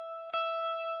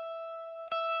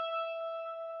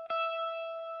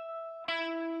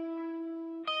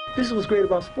This is what's great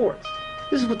about sports.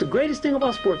 This is what the greatest thing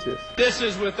about sports is. This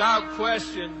is without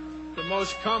question the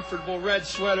most comfortable red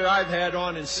sweater I've had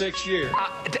on in 6 years.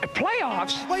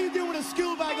 Playoffs? What do you do with a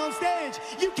school bag on stage?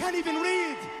 You can't even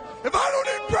read. If I don't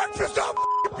eat breakfast, I'm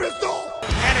pistol.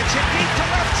 And it's hit deep to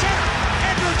left center.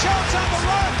 Andrew Jones on the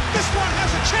run. This one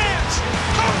has a chance.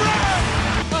 Home run!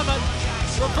 Clement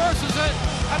reverses it,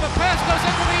 and the pass goes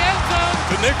into the end zone.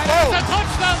 To Nick Foles. It's a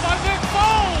touchdown by Nick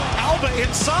Foles. Alba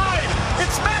inside.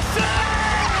 It's Messi!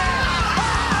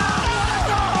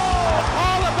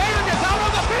 Oh, the Baylor gets out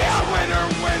on the field. Winner,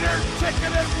 winner,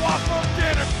 chicken and waffle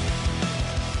dinner.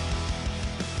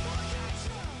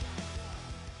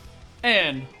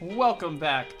 And welcome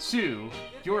back to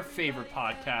your favorite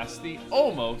podcast, the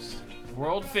almost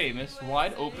world-famous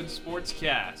Wide Open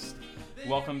Sportscast.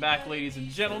 Welcome back, ladies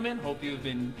and gentlemen. Hope you've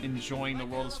been enjoying the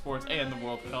world of sports and the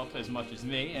World Cup as much as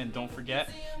me. And don't forget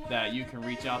that you can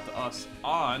reach out to us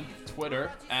on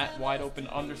Twitter at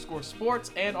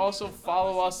wideopen_sports, and also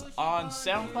follow us on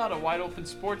SoundCloud at Wide Open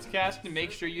Sportscast, and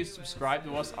make sure you subscribe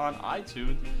to us on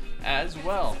iTunes as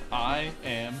well. I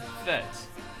am Fetz.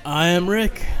 I am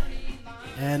Rick.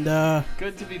 And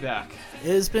Good to be back.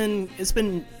 it's been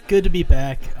good to be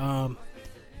back.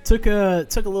 Took a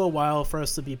little while for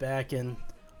us to be back, and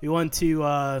we wanted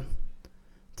to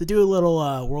do a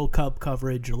little World Cup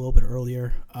coverage a little bit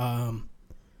earlier.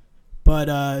 But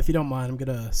if you don't mind, I'm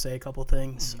gonna say a couple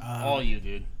things. All you,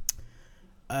 dude.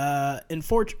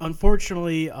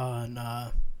 Unfortunately,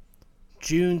 on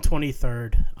June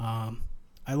 23rd,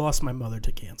 I lost my mother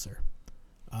to cancer.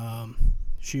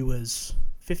 She was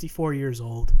 54 years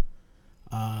old,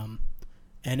 and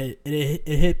it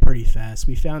hit pretty fast.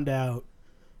 We found out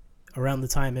around the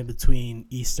time in between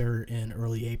Easter and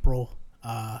early April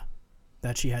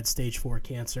that she had stage 4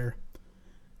 cancer,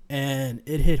 and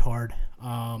it hit hard.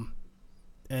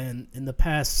 And in the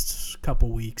past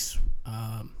couple weeks,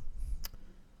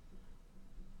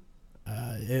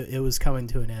 it was coming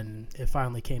to an end. It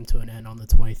finally came to an end on the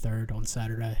 23rd, on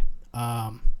Saturday.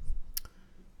 I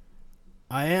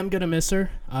am gonna miss her.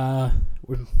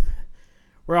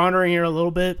 We're honoring her a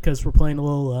little bit because we're playing a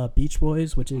little Beach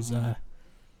Boys, which is her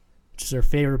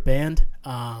favorite band.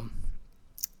 I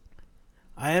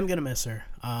am gonna miss her,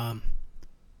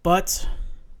 but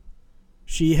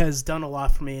she has done a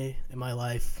lot for me in my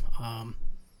life.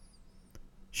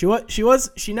 She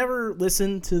never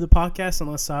listened to the podcast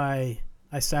unless I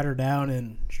sat her down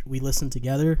and we listened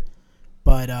together.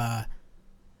 But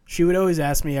she would always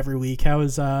ask me every week,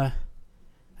 how's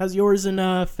yours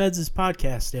and Feds'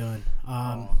 podcast doing?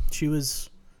 She was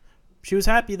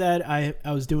happy that I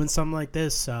was doing something like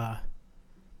this.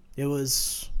 It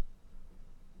was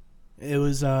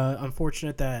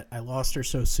unfortunate that I lost her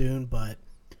so soon, but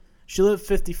she lived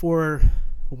 54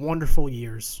 wonderful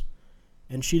years,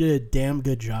 and she did a damn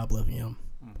good job living them.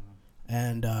 Mm-hmm.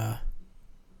 And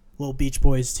little Beach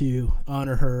Boys to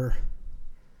honor her.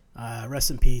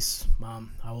 Rest in peace,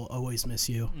 Mom. I will always miss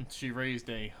you. She raised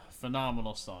a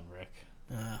phenomenal son, Rick.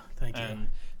 Thank you. And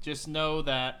just know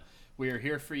that we are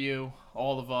here for you,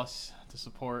 all of us, to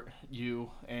support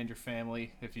you and your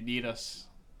family. If you need us,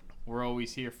 we're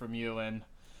always here from you. And,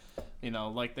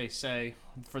 like they say,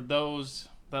 for those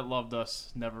that loved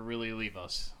us, never really leave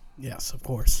us. Yes, of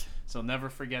course. So never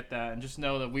forget that. And just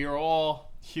know that we are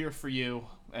all here for you,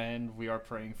 and we are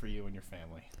praying for you and your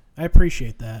family. I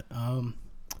appreciate that.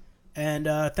 And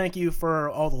thank you for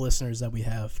all the listeners that we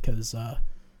have, because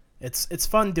it's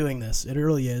fun doing this. It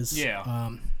really is.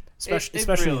 Yeah. Especially it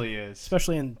really is.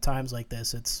 Especially in times like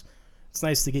this. It's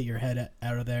nice to get your head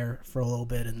out of there for a little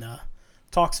bit and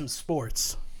talk some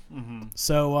sports. Mm-hmm.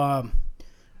 So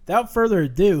without further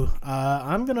ado,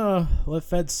 I'm going to let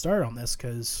Fed start on this,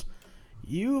 because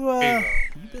you've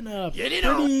been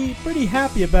pretty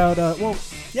happy about, I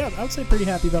would say pretty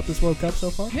happy about this World Cup so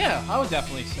far. Yeah, I would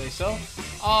definitely say so.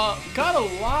 Got a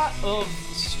lot of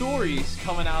stories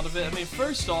coming out of it. I mean,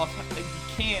 first off, you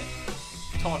can't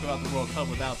talk about the World Cup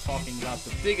without talking about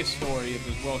the biggest story of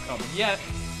this World Cup yet.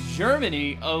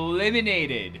 Germany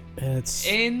eliminated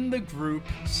in the group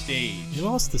stage. You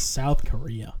lost to South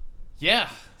Korea. Yeah,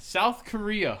 South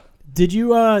Korea. Did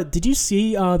you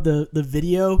see the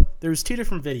video? There was two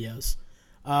different videos.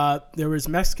 There was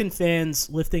Mexican fans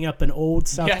lifting up an old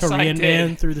South Korean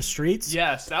man through the streets.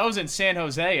 Yes, that was in San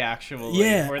Jose, actually,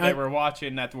 where they were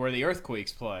watching where the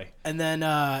earthquakes play. And then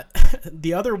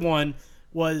the other one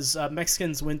was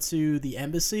Mexicans went to the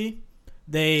embassy.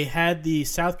 They had the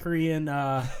South Korean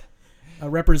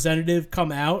representative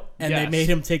come out, and they made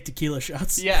him take tequila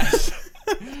shots. Yes.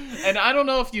 And I don't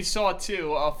know if you saw,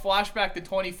 too, a flashback to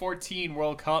 2014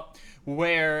 World Cup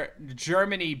where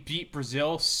Germany beat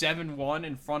Brazil 7-1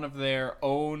 in front of their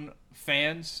own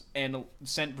fans and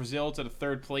sent Brazil to the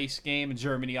third place game. And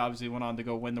Germany obviously went on to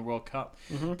go win the World Cup.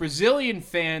 Mm-hmm. Brazilian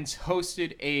fans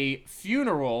hosted a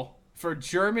funeral for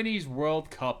Germany's World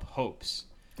Cup hopes.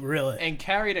 Really? And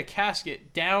carried a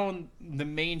casket down the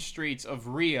main streets of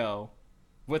Rio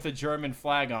with a German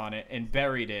flag on it and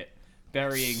buried it,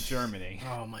 burying Germany.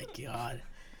 Oh, my God.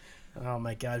 Oh,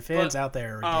 my God. Fans out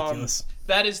there are ridiculous.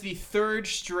 That is the third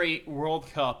straight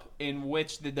World Cup in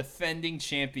which the defending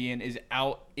champion is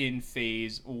out in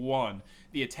Phase 1.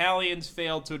 The Italians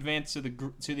failed to advance to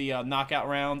the knockout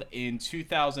round in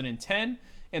 2010,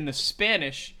 and the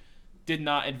Spanish did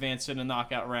not advance to the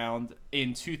knockout round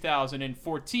in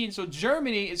 2014. So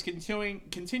Germany is continuing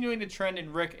to trend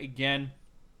in Rick again.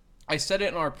 I said it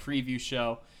in our preview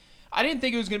show. I didn't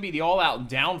think it was going to be the all-out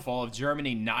downfall of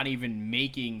Germany not even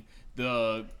making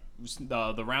the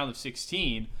round of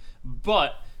 16,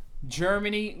 but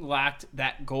Germany lacked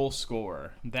that goal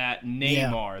scorer, that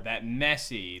Neymar, that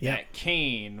Messi, that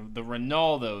Kane, the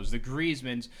Ronaldos, the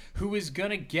Griezmanns, who was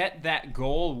going to get that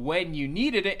goal when you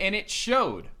needed it, and it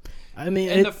showed. I mean,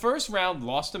 in the first round,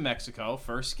 lost to Mexico,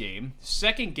 first game.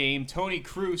 Second game, Toni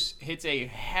Kroos hits a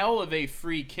hell of a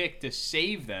free kick to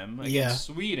save them against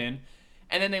Sweden,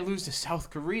 and then they lose to South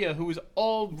Korea, who was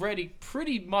already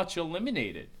pretty much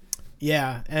eliminated.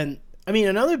 Yeah, and I mean,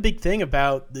 another big thing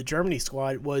about the Germany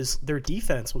squad was their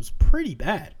defense was pretty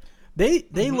bad. They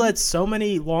let so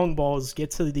many long balls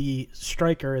get to the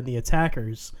striker and the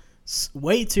attackers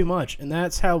way too much, and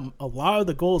that's how a lot of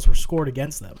the goals were scored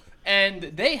against them. And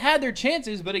they had their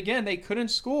chances, but again, they couldn't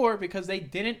score because they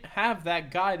didn't have that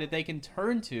guy that they can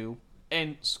turn to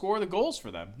and score the goals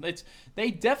for them. They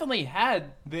definitely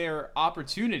had their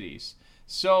opportunities.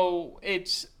 So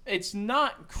it's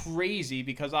not crazy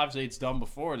because obviously it's done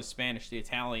before. The Spanish, the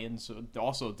Italians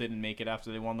also didn't make it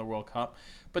after they won the World Cup.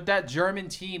 But that German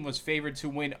team was favored to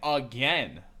win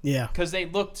again. Yeah. Because they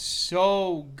looked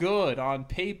so good on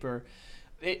paper.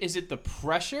 Is it the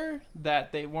pressure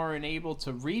that they weren't able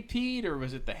to repeat, or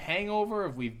was it the hangover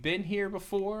of we've been here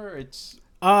before?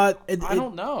 I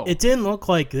don't know. It didn't look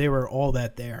like they were all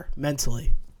that there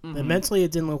mentally. Mm-hmm. Mentally,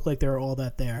 it didn't look like they were all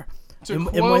that there. To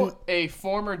quote a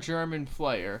former German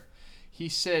player, he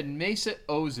said Mesut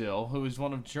Ozil, who is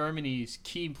one of Germany's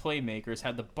key playmakers,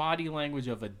 had the body language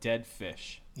of a dead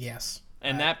fish. Yes.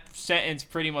 And that sentence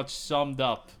pretty much summed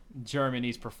up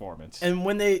Germany's performance. And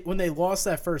when they lost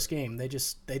that first game, they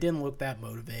didn't look that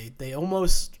motivated. They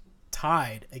almost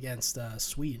tied against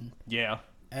Sweden. Yeah.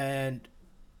 And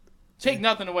take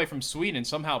nothing away from Sweden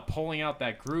somehow pulling out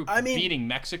that group, beating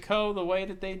Mexico the way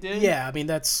that they did. Yeah, I mean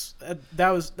that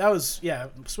was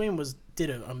Sweden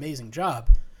did an amazing job.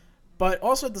 But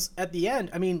also at the end,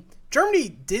 I mean, Germany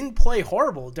didn't play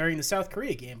horrible during the South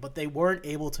Korea game, but they weren't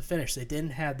able to finish. They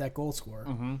didn't have that goal scorer.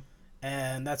 Mm-hmm.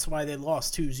 And that's why they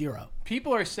lost 2-0.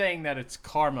 People are saying that it's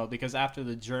karma because after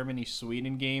the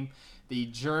Germany-Sweden game, the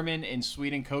German and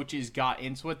Sweden coaches got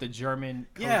into it. The German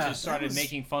coaches started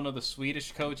making fun of the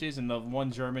Swedish coaches, and the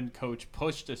one German coach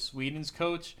pushed the Sweden's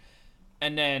coach.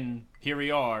 And then here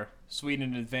we are,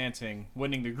 Sweden advancing,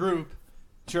 winning the group.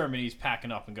 Germany's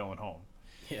packing up and going home.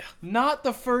 Yeah. Not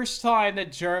the first time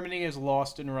that Germany has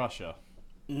lost in Russia.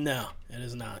 No, it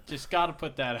is not. Just got to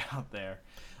put that out there.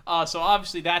 So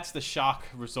obviously that's the shock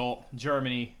result.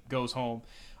 Germany goes home.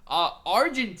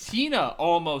 Argentina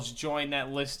almost joined that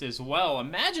list as well.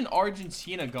 Imagine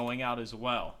Argentina going out as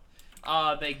well.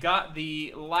 They got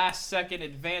the last-second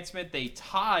advancement. They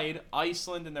tied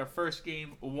Iceland in their first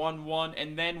game 1-1,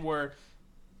 and then were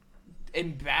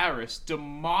embarrassed,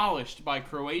 demolished by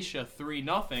Croatia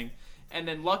 3-0. And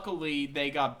then luckily they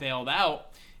got bailed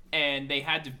out, and they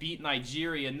had to beat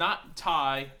Nigeria, not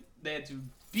tie. They had to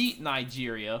beat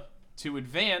Nigeria to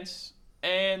advance,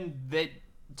 and they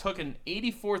took an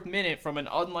 84th minute from an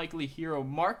unlikely hero,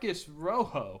 Marcus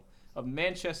Rojo of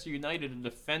Manchester United, a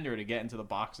defender, to get into the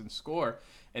box and score,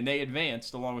 and they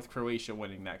advanced along with Croatia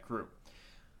winning that group.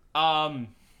 Argentina's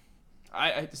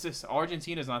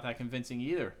not that convincing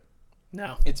either.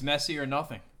 No, it's Messi or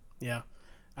nothing. Yeah,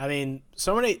 I mean,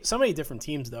 so many different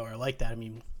teams though are like that. I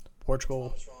mean,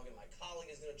 Portugal.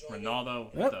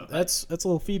 Ronaldo. Yep, that's a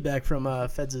little feedback from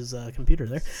Feds' computer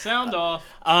there. Sound off.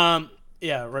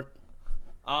 Yeah.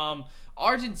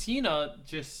 Argentina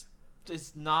just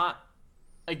is not.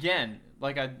 Again,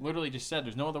 like I literally just said,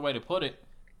 there's no other way to put it.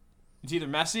 It's either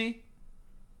Messi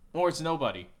or it's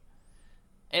nobody.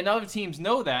 And other teams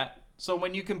know that. So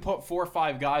when you can put 4 or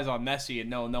 5 guys on Messi and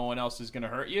know no one else is going to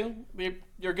hurt you,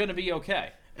 you're going to be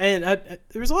okay. And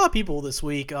there was a lot of people this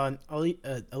week on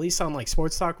at least on like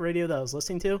sports talk radio that I was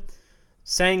listening to,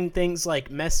 saying things like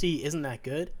Messi isn't that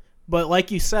good. But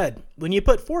like you said, when you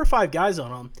put 4 or 5 guys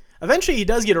on him, eventually he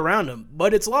does get around him.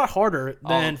 But it's a lot harder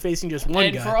than facing just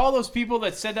one guy. And for all those people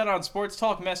that said that on sports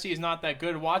talk, Messi is not that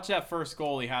good. Watch that first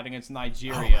goal he had against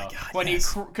Nigeria when he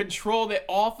controlled it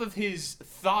off of his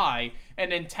thigh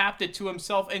and then tapped it to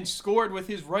himself and scored with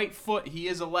his right foot. He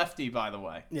is a lefty, by the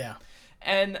way. Yeah.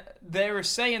 And they were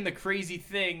saying the crazy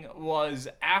thing was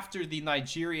after the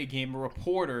Nigeria game, a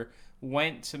reporter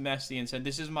went to Messi and said,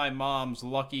 "This is my mom's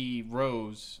lucky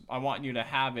rose. I want you to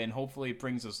have it, and hopefully it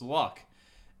brings us luck."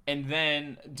 And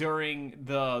then during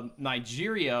the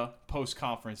Nigeria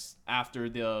post-conference after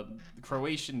the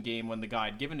Croatian game when the guy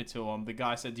had given it to him, the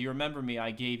guy said, "Do you remember me?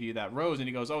 I gave you that rose." And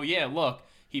he goes, "Oh, yeah, look."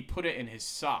 He put it in his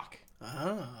sock.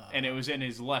 And it was in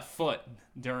his left foot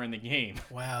during the game.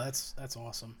 Wow, that's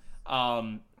awesome.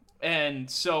 And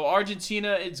so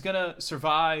Argentina is going to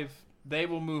survive. They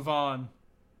will move on.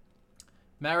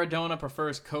 Maradona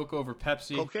prefers Coke over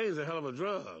Pepsi. Cocaine is a hell of a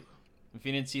drug. If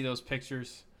you didn't see those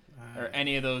pictures or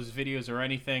any of those videos or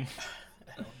anything.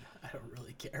 I don't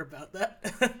really care about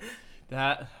that.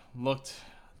 That looked,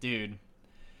 dude,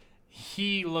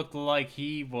 he looked like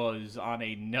he was on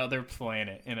another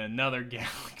planet in another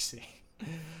galaxy.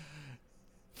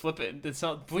 Flip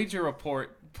it. Bleacher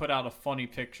Report put out a funny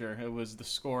picture. It was the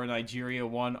score: Nigeria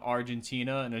won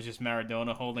Argentina, and it was just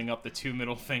Maradona holding up the 2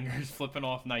 middle fingers, flipping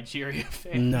off Nigeria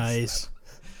fans. Nice.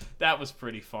 That was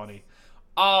pretty funny.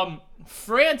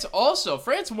 France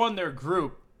won their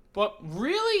group, but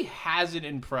really hasn't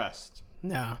impressed.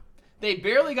 No. They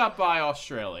barely got by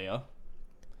Australia.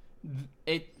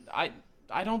 I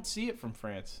don't see it from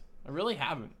France. I really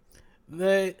haven't.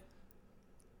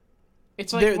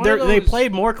 It's like they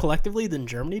played more collectively than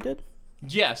Germany did.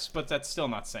 Yes, but that's still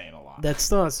not saying a lot. That's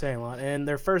still not saying a lot. And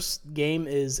their first game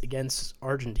is against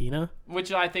Argentina,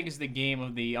 which I think is the game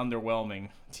of the underwhelming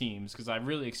teams, because I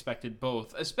really expected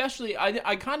both. Especially,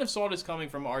 I kind of saw this coming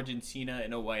from Argentina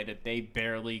in a way that they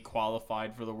barely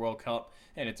qualified for the World Cup,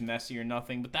 and it's Messi or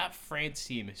nothing. But that France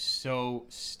team is so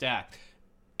stacked.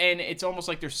 And it's almost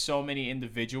like there's so many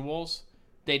individuals,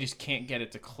 they just can't get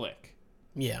it to click.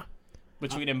 Yeah.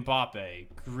 Between Mbappe,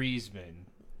 Griezmann,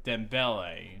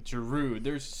 Dembele, Giroud,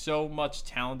 there's so much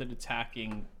talented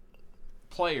attacking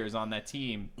players on that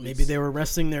team. Maybe they were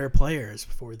resting their players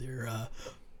before their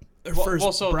first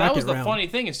well, so bracket that was the round. funny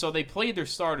thing is, so they played their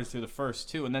starters through the first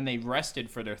 2, and then they rested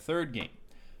for their third game.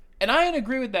 And I didn't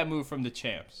agree with that move from the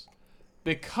champs,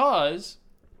 because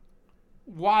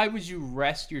why would you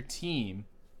rest your team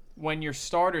when your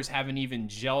starters haven't even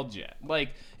gelled yet?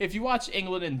 Like, if you watch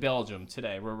England and Belgium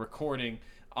today, we're recording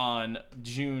on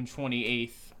June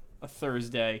 28th, a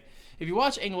Thursday. If you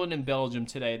watch England and Belgium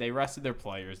today, they rested their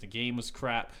players. The game was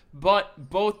crap, but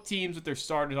both teams with their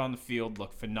starters on the field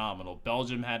look phenomenal.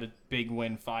 Belgium had a big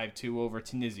win 5-2 over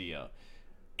Tunisia.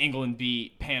 England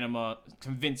beat Panama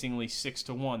convincingly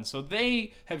 6-1. So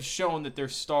they have shown that their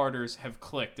starters have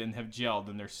clicked and have gelled,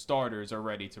 and their starters are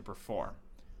ready to perform.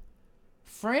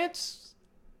 France,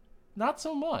 not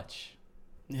so much.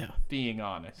 Yeah. Being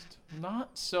honest.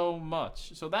 Not so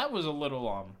much. So that was a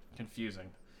little confusing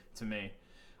to me.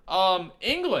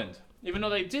 England, even though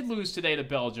they did lose today to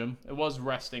Belgium, it was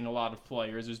resting a lot of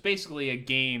players. It was basically a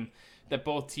game that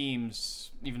both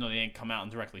teams, even though they didn't come out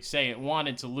and directly say it,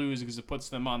 wanted to lose because it puts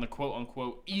them on the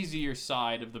quote-unquote easier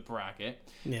side of the bracket.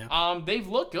 Yeah. They've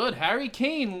looked good. Harry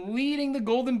Kane leading the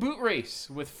Golden Boot race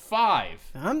with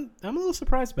 5. I'm a little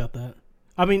surprised about that.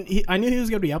 I mean, I knew he was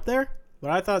going to be up there,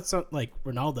 but I thought something like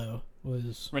Ronaldo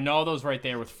was... Ronaldo's right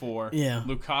there with 4. Yeah.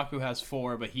 Lukaku has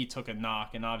 4, but he took a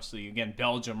knock. And obviously, again,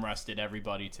 Belgium rested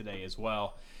everybody today as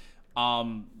well.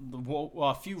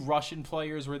 A few Russian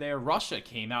players were there. Russia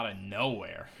came out of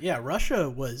nowhere. Yeah, Russia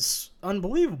was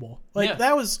unbelievable. Yeah.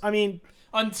 That was, I mean...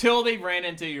 Until they ran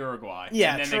into Uruguay.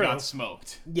 Yeah, and then true. they got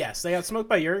smoked. Yes, they got smoked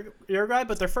by Uruguay,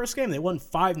 but their first game, they won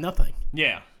 5-0.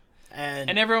 Yeah.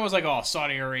 And everyone was like, oh,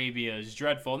 Saudi Arabia is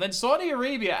dreadful. And then Saudi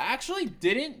Arabia actually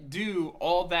didn't do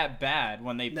all that bad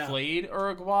when they played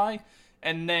Uruguay.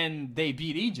 And then they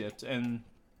beat Egypt in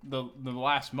the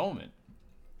last moment.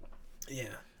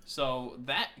 Yeah. So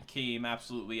that came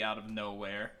absolutely out of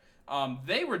nowhere.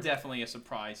 They were definitely a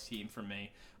surprise team for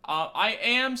me. I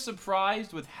am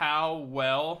surprised with how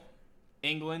well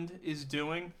England is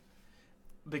doing,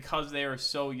 because they are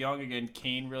so young. Again,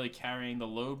 Kane really carrying the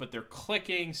load, but they're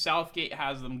clicking. Southgate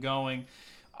has them going.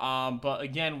 But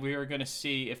again, we are going to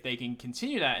see if they can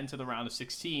continue that into the round of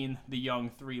 16, the young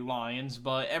 3 Lions.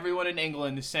 But everyone in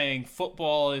England is saying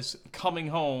football is coming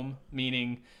home,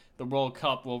 meaning the World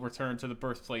Cup will return to the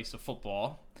birthplace of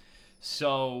football.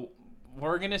 So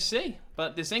we're going to see.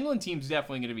 But this England team's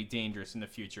definitely going to be dangerous in the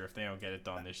future if they don't get it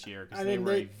done this year, because they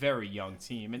were a very young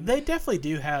team. And they definitely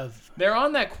do have... They're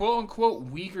on that quote-unquote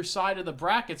weaker side of the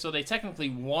bracket, so they technically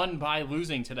won by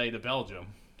losing today to Belgium.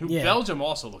 Belgium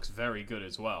also looks very good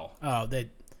as well. Oh,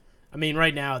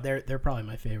 right now, they're probably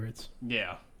my favorites.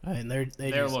 Yeah. I mean,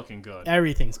 they're looking good.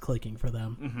 Everything's clicking for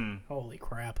them. Mm-hmm. Holy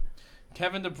crap.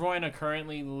 Kevin De Bruyne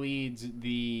currently leads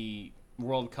the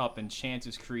World Cup in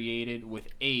chances created with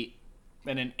 8,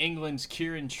 and in England's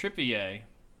Kieran Trippier,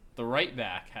 the right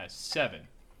back, has 7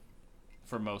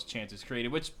 for most chances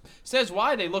created, which says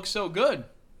why they look so good.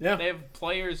 Yeah. They have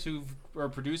players who are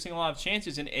producing a lot of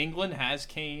chances, and England has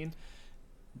Kane,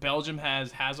 Belgium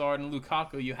has Hazard and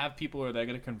Lukaku. You have people who are there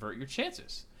going to convert your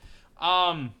chances.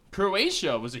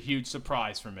 Croatia was a huge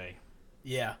surprise for me.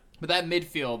 Yeah. But that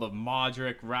midfield of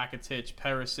Modric, Rakitic,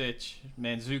 Perisic,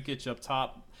 Mandzukic up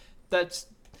top,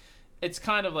 it's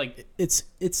kind of like... It's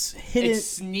hidden... It's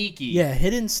sneaky. Yeah,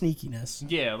 hidden sneakiness.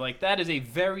 Yeah, like that is a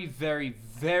very, very,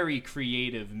 very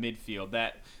creative midfield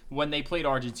that when they played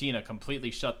Argentina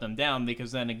completely shut them down,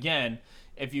 because then again,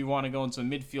 if you want to go into a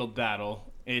midfield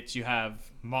battle, you have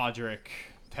Modric,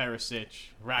 Perisic,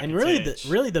 Rakitic, and really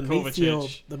the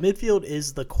Kovacic. midfield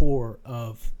is the core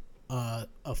of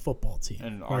a football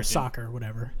team or soccer,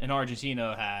 whatever. And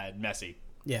Argentina had Messi.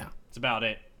 Yeah, that's about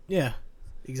it. Yeah,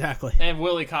 exactly. And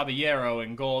Willy Caballero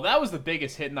in goal. That was the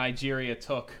biggest hit Nigeria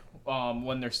took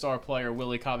when their star player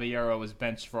Willy Caballero was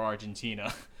benched for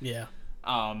Argentina. Yeah.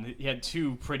 He had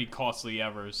 2 pretty costly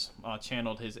errors.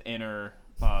 Channeled his inner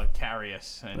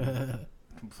Karius and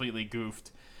completely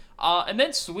goofed. And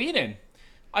then Sweden.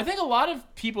 I think a lot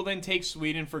of people didn't take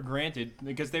Sweden for granted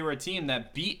because they were a team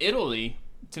that beat Italy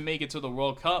to make it to the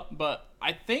World Cup, but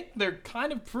I think they're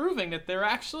kind of proving that they're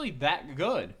actually that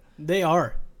good. They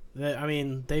are.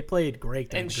 They played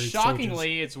great. And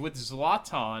shockingly, it's with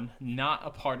Zlatan not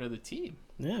a part of the team.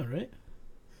 Yeah, right.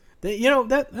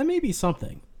 That may be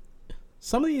something.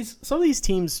 Some of these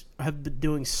teams have been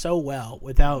doing so well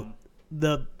without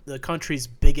the country's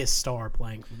biggest star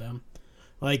playing for them.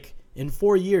 Like, in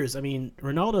 4 years,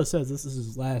 Ronaldo says this is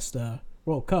his last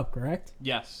World Cup, correct?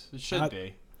 Yes, it should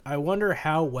be. I wonder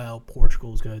how well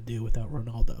Portugal is going to do without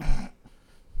Ronaldo.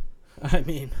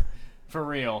 For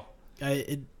real.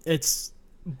 It's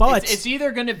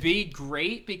either going to be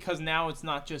great because now it's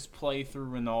not just play through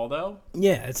Ronaldo.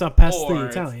 Yeah, it's not past the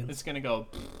Italians. It's going to go.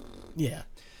 Yeah.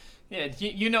 Yeah,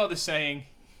 you know the saying.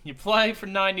 You play for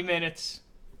 90 minutes,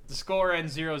 the score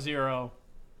ends 0-0,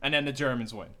 and then the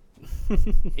Germans win.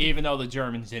 Even though the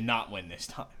Germans did not win this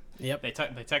time. Yep. They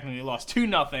technically lost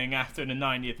 2-0 after the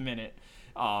 90th minute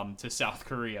to South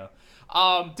Korea.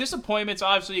 Disappointments,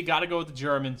 obviously, you got to go with the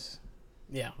Germans.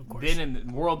 Yeah, of course. Been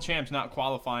in world champs, not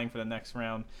qualifying for the next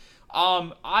round.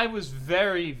 I was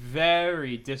very,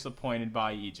 very disappointed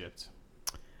by Egypt.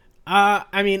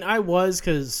 I was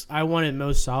because I wanted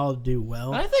Mo Salah to do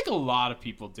well. And I think a lot of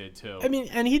people did too.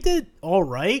 And he did all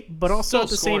right, but also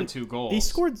Still scored 2 goals. He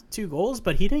scored 2 goals,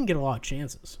 but he didn't get a lot of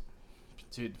chances.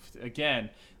 Dude, again,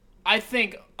 I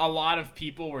think a lot of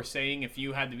people were saying if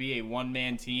you had to be a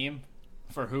one-man team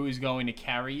for who is going to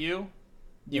carry you,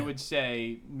 you would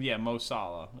say, yeah, Mo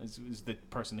Salah is the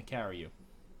person to carry you.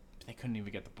 But they couldn't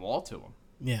even get the ball to him.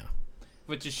 Yeah.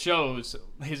 Which just shows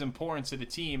his importance to the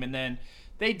team. And then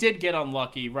they did get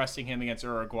unlucky resting him against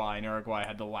Uruguay, and Uruguay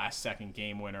had the last-second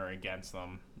game winner against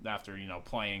them after,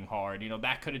 playing hard.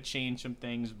 That could have changed some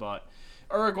things, but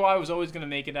Uruguay was always going to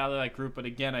make it out of that group. But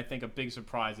again, I think a big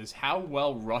surprise is how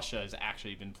well Russia has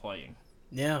actually been playing.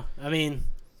 Yeah,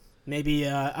 maybe,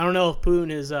 I don't know if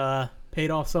Putin has paid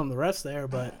off some of the refs there,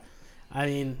 but,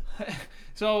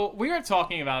 So, we were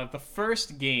talking about it. The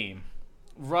first game,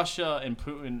 Russia and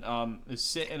Putin is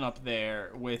sitting up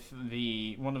there with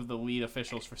one of the lead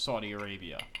officials for Saudi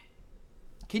Arabia.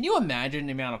 Can you imagine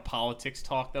the amount of politics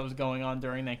talk that was going on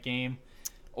during that game?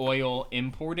 Oil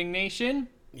importing nation,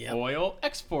 oil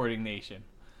exporting nation.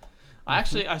 I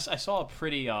saw a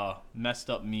pretty messed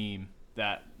up meme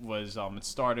that was it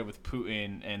started with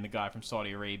Putin and the guy from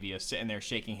Saudi Arabia sitting there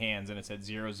shaking hands, and it said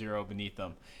 0-0 beneath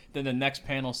them. Then the next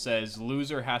panel says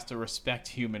loser has to respect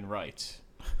human rights.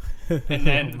 And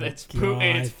then it's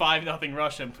Putin, it's 5-0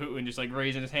 Russia, and Putin just like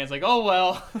raising his hands like, oh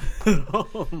well.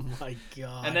 Oh my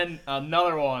god. And then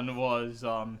another one was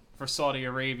for Saudi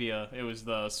Arabia. It was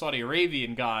the Saudi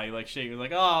Arabian guy like shaking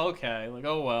like, oh okay, like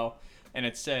oh well. And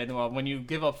it said, well, when you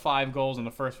give up 5 goals in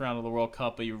the first round of the World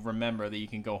Cup, but you remember that you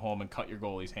can go home and cut your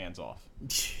goalie's hands off.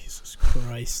 Jesus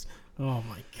Christ. Oh,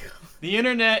 my God. The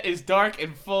internet is dark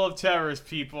and full of terrors,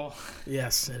 people.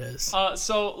 Yes, it is.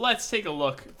 So let's take a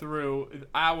look through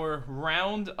our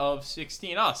round of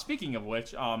 16. Speaking of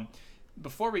which,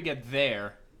 before we get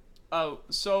there,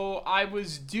 so I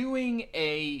was doing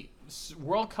a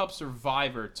World Cup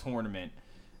Survivor tournament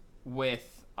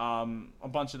with a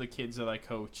bunch of the kids that I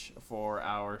coach for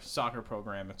our soccer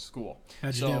program at school.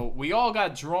 How'd you do? We all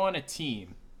got drawn a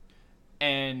team,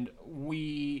 and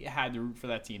we had to root for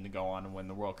that team to go on and win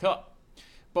the World Cup.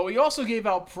 But we also gave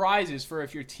out prizes for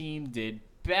if your team did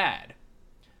bad.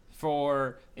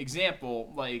 For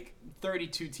example, like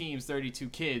 32 teams, 32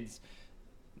 kids,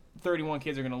 31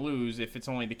 kids are going to lose if it's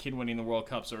only the kid winning the World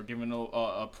Cup. So we're giving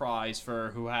a prize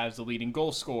for who has the leading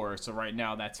goal scorer. So right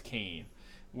now that's Kane.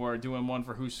 We're doing one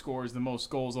for who scores the most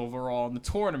goals overall in the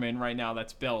tournament. Right now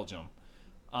that's Belgium.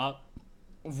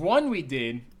 One we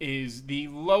did is the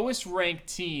lowest ranked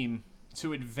team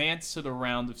to advance to the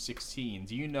round of 16.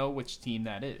 Do you know which team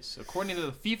that is? According to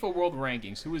the FIFA World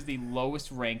Rankings, who is the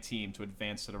lowest ranked team to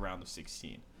advance to the round of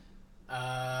 16?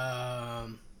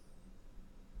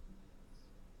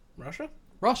 Russia?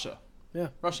 Russia. Yeah.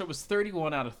 Russia was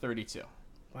 31 out of 32.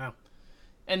 Wow.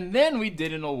 And then we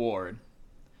did an award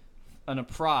and a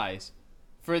prize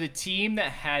for the team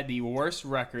that had the worst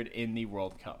record in the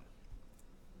World Cup.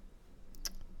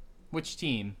 Which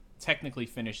team technically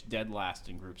finished dead last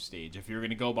in group stage if you're going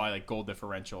to go by like goal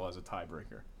differential as a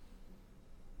tiebreaker?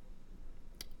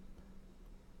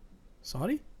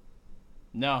 Saudi?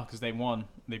 No, because they won.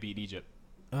 They beat Egypt.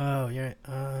 Oh, yeah.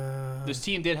 Right. This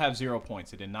team did have 0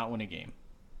 points. They did not win a game.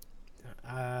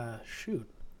 Shoot.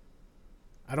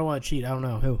 I don't want to cheat. I don't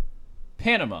know. Who?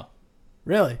 Panama.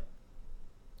 Really?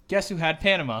 Guess who had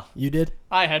Panama? You did?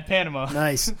 I had Panama.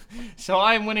 Nice. So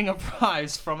I'm winning a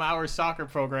prize from our soccer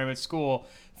program at school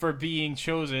for being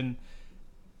chosen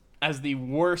as the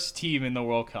worst team in the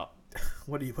World Cup.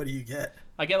 What do you get?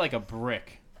 I get like a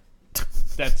brick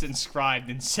that's inscribed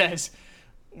and says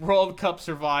World Cup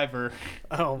Survivor,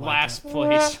 Oh, my last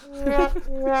place.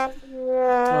 Oh,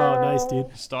 nice,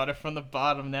 dude. Started from the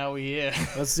bottom, now we here.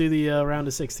 Let's do the round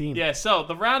of 16. Yeah, so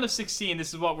the round of 16,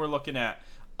 this is what we're looking at.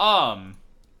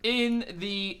 In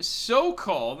the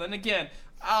so-called, and again,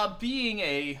 being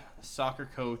a soccer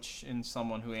coach and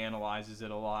someone who analyzes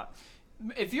it a lot,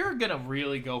 if you're going to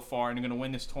really go far and you're going to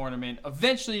win this tournament,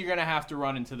 eventually you're going to have to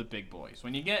run into the big boys.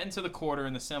 When you get into the quarter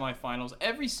and the semifinals,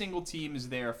 every single team is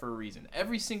there for a reason.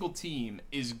 Every single team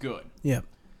is good. Yeah.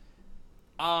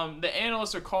 The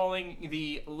analysts are calling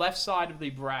the left side of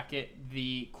the bracket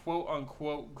the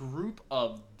quote-unquote group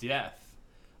of death.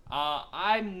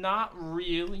 I'm not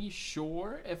really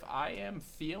sure if I am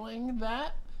feeling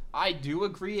that. I do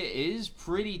agree it is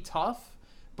pretty tough,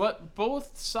 but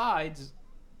both sides,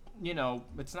 you know,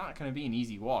 it's not going to be an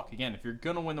easy walk. Again, if you're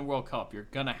going to win the World Cup, you're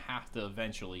going to have to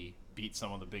eventually beat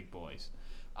some of the big boys.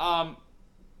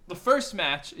 The first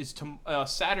match is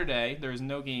Saturday. There's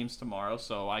no games tomorrow,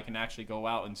 so I can actually go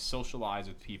out and socialize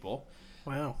with people.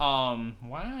 Wow.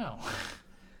 Wow.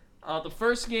 The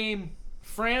first game,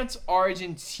 France,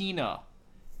 Argentina.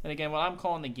 And again, what I'm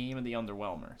calling the game of the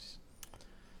underwhelmers.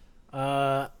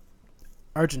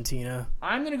 Argentina.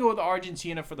 I'm going to go with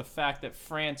Argentina for the fact that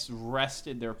France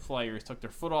rested their players, took their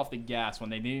foot off the gas when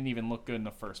they didn't even look good in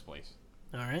the first place.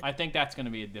 All right. I think that's going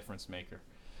to be a difference maker.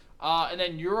 And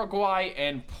then Uruguay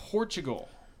and Portugal.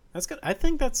 That's good. I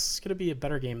think that's going to be a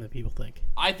better game than people think.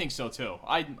 I think so, too.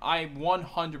 I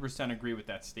 100% agree with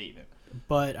that statement.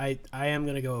 But I am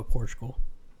going to go with Portugal.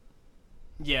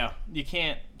 Yeah, you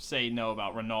can't say no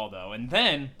about Ronaldo. And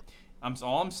then,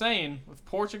 all I'm saying, if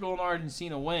Portugal and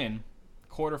Argentina win,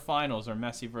 quarterfinals are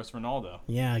Messi versus Ronaldo.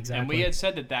 Yeah, exactly. And we had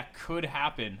said that could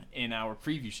happen in our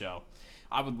preview show.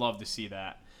 I would love to see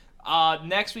that.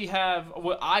 Next we have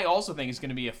what I also think is going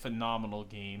to be a phenomenal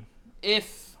game.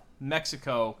 If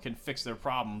Mexico can fix their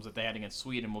problems that they had against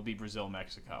Sweden, will be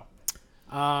Brazil-Mexico.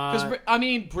 Because,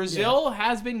 Brazil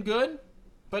has been good,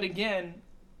 but again,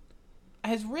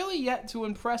 has really yet to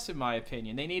impress in my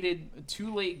opinion. They needed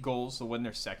 2 late goals to win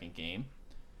their second game.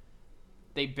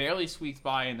 They barely squeaked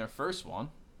by in their first one.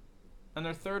 And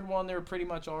their third one, they were pretty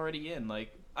much already in.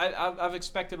 Like, I've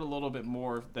expected a little bit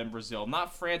more than Brazil.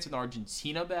 Not France and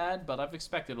Argentina bad, but I've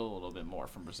expected a little bit more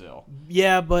from Brazil.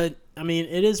 Yeah, but,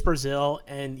 it is Brazil,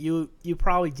 and you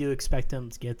probably do expect them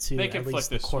to get to at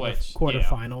least the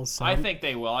quarterfinals. So I think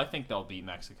they will. I think they'll beat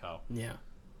Mexico. Yeah.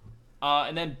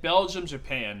 And then Belgium,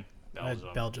 Japan.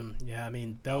 Belgium. Yeah,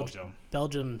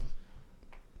 Belgium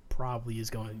probably is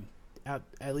going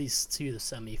at least to the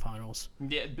semifinals.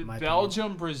 Yeah,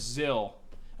 Belgium, Brazil.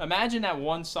 Imagine that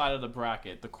one side of the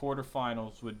bracket, the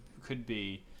quarterfinals could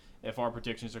be, if our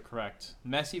predictions are correct,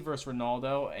 Messi versus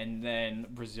Ronaldo, and then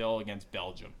Brazil against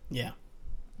Belgium. Yeah.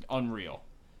 Unreal.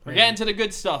 We're getting to the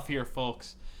good stuff here,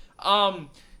 folks.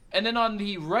 And then on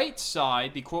the right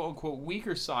side, the quote-unquote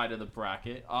weaker side of the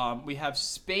bracket, we have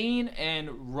Spain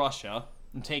and Russia.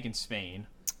 I'm taking Spain.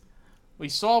 We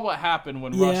saw what happened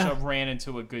when Russia ran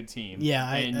into a good team. Yeah,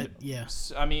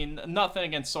 I mean, nothing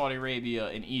against Saudi Arabia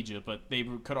and Egypt, but they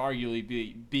could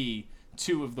arguably be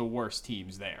two of the worst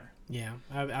teams there. Yeah,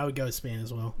 I would go with Spain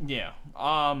as well. Yeah.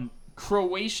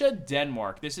 Croatia,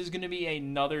 Denmark. This is going to be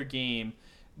another game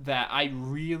that I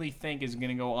really think is going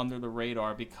to go under the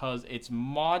radar because it's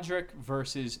Modric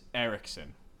versus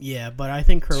Eriksson. Yeah, but I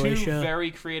think Croatia... Two very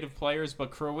creative players,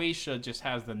 but Croatia just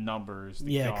has the numbers.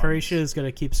 Guns. Croatia is going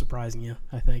to keep surprising you,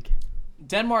 I think.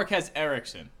 Denmark has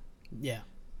Eriksson. Yeah.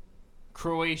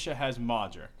 Croatia has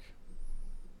Modric,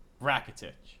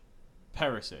 Rakitic,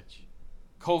 Perisic,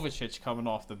 Kovacic coming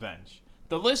off the bench.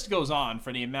 The list goes on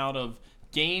for the amount of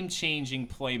game-changing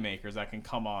playmakers that can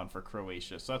come on for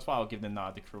Croatia. So that's why I'll give the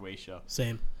nod to Croatia.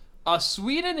 Same.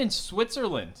 Sweden and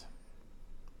Switzerland.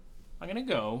 I'm going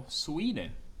to go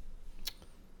Sweden.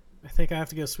 I think I have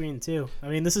to go Sweden too. I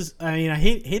mean, I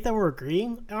hate that we're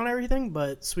agreeing on everything,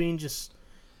 but Sweden just,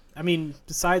 I mean,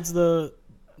 besides the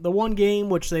one game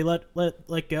which they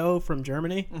let go from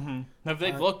Germany,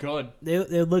 They've looked good. They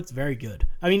looked very good.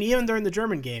 I mean, even during the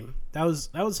German game, that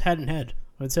was head and head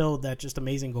until that just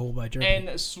amazing goal by Germany.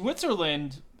 And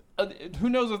Switzerland, who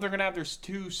knows if they're gonna have their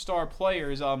two star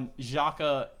players,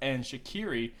 Xhaka and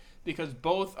Shaqiri, because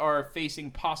both are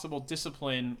facing possible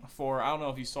discipline for, I don't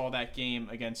know if you saw that game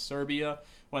against Serbia.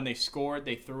 When they scored,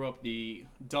 they threw up the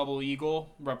double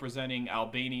eagle representing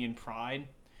Albanian pride.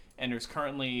 And there's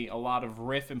currently a lot of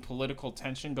rift and political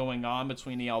tension going on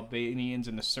between the Albanians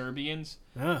and the Serbians.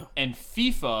 Oh. And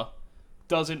FIFA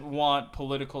doesn't want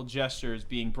political gestures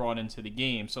being brought into the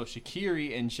game. So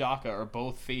Shaqiri and Xhaka are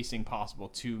both facing possible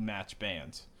 2-match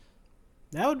bans.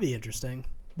 That would be interesting.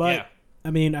 But... Yeah. I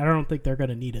mean, I don't think they're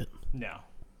going to need it. No.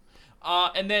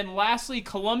 And then lastly,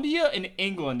 Colombia and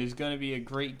England is going to be a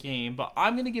great game, but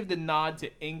I'm going to give the nod to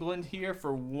England here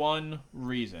for one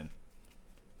reason.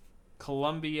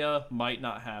 Colombia might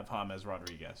not have James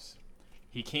Rodriguez.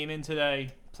 He came in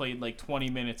today, played like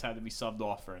 20 minutes, had to be subbed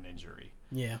off for an injury.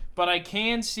 Yeah. But I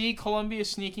can see Colombia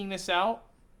sneaking this out,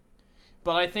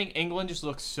 but I think England just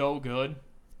looks so good.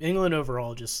 England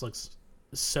overall just looks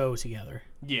so together.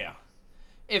 Yeah.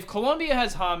 If Colombia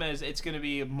has James, it's going to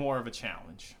be more of a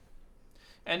challenge.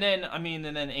 And then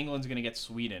England's going to get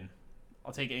Sweden.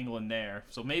 I'll take England there.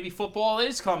 So maybe football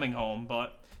is coming home,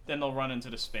 but then they'll run into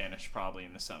the Spanish probably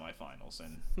in the semifinals.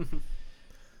 And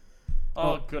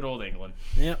good old England.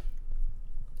 Yep.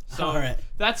 So all right.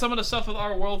 That's some of the stuff with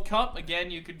our World Cup. Again,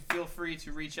 you could feel free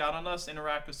to reach out on us,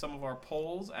 interact with some of our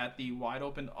polls at the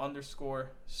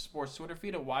 @wideopen_sports Twitter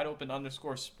feed at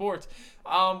 @wideopen_sports.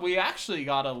 We actually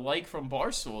got a like from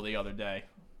Barstool the other day.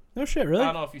 No shit, really? I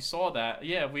don't know if you saw that.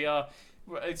 Yeah,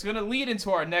 it's going to lead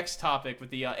into our next topic with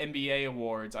the NBA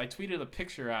awards. I tweeted a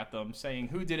picture at them saying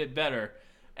who did it better,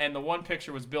 and the one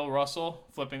picture was Bill Russell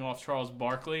flipping off Charles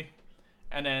Barkley.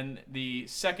 And then the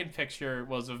second picture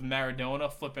was of Maradona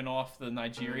flipping off the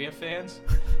Nigeria fans.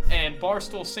 And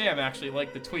Barstool Sam actually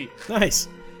liked the tweet. Nice.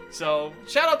 So,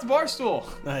 shout out to Barstool.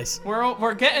 Nice.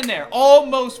 We're getting there.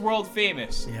 Almost world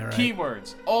famous. Yeah, right.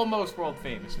 Keywords. Almost world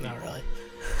famous. Not really.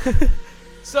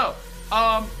 So,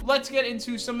 let's get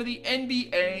into some of the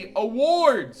NBA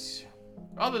awards.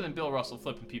 Other than Bill Russell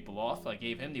flipping people off, I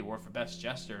gave him the award for best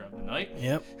gesture of the night.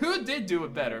 Yep. Who did do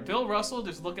it better? Bill Russell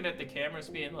just looking at the cameras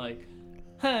being like...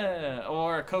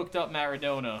 or coked up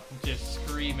Maradona just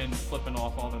screaming, flipping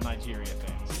off all the Nigeria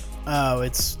fans. Oh,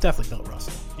 it's definitely Bill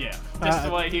Russell. Yeah, just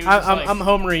the way he was. I'm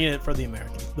homering it for the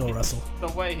American Bill Russell. The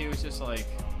way he was just like,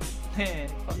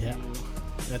 fuck yeah, you.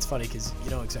 that's funny because you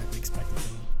don't exactly expect it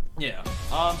from him. Yeah.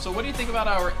 So what do you think about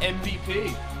our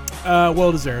MVP?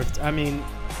 Well deserved. I mean,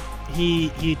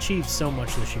 he achieved so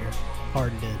much this year.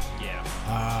 Harden did.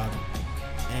 Yeah.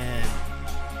 And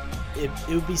it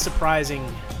would be surprising.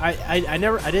 I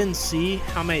didn't see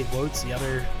how many votes the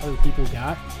other people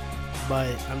got,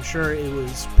 but I'm sure it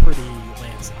was pretty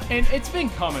landslide. And it's been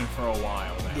coming for a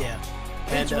while now. Yeah.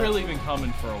 It's really been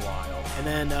coming for a while. And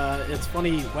then it's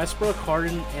funny, Westbrook,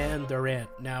 Harden, and Durant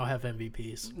now have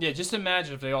MVPs. Yeah, just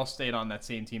imagine if they all stayed on that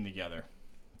same team together.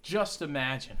 Just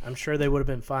imagine. I'm sure they would have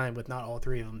been fine with not all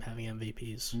three of them having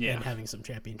MVPs and having some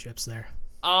championships there.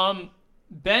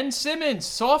 Ben Simmons,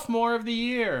 sophomore of the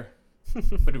year.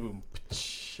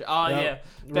 Yeah.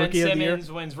 Ben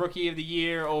Simmons wins Rookie of the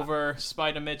Year over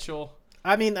Spider Mitchell.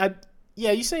 I mean,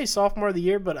 you say sophomore of the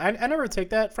year, but I never take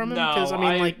that from him because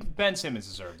Ben Simmons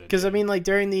deserved it. Because I mean, like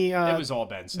during the it was all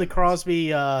Ben Simmons. The Crosby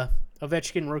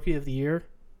Ovechkin Rookie of the Year,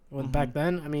 back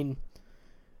then. I mean,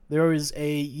 there was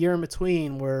a year in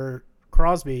between where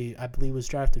Crosby, I believe, was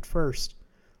drafted first,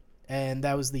 and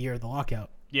that was the year of the lockout.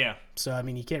 Yeah. So I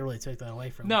mean, you can't really take that away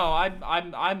from him. No,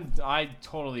 I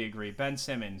totally agree. Ben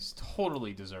Simmons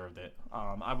totally deserved it.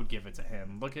 I would give it to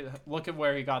him. Look at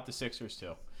where he got the Sixers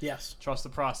to. Yes. Trust the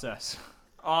process.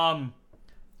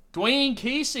 Dwayne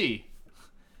Casey,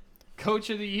 Coach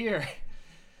of the Year.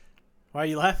 Why are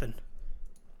you laughing?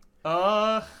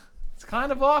 It's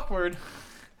kind of awkward.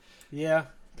 Yeah.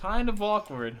 Kind of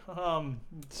awkward.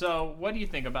 So what do you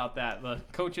think about that? The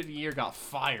Coach of the Year got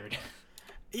fired.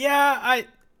 Yeah,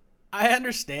 I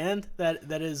understand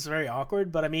that is very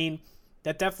awkward, but I mean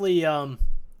that definitely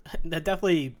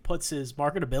puts his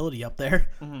marketability up there.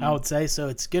 Mm-hmm. I would say so.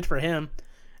 It's good for him.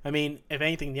 I mean, if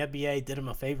anything, the NBA did him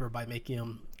a favor by making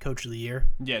him Coach of the Year.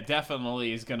 Yeah,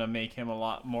 definitely is going to make him a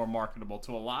lot more marketable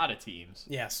to a lot of teams.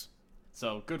 Yes.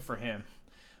 So good for him.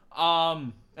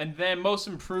 And then most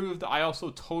improved, I also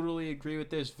totally agree with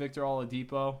this, Victor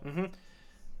Oladipo. Mm-hmm.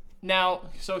 Now,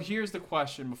 so here's the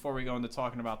question before we go into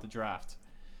talking about the draft.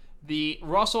 The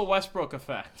Russell Westbrook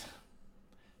effect.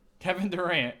 Kevin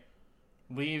Durant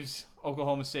leaves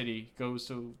Oklahoma City, goes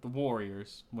to the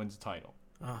Warriors, wins the title.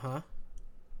 Uh-huh.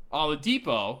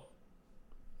 Oladipo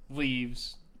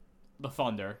leaves the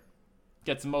Thunder,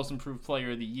 gets the most improved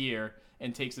player of the year,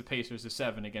 and takes the Pacers to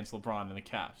 7 against LeBron and the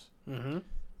Cavs. Mm-hmm.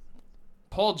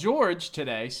 Paul George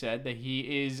today said that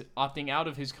he is opting out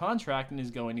of his contract and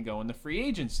is going to go into free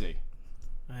agency.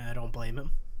 I don't blame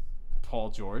him. Paul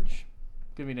George,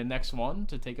 give me the next one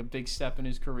to take a big step in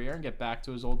his career and get back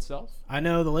to his old self. I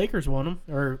know the Lakers want him,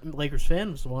 or Lakers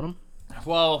fans want him.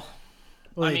 Well,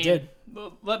 They did.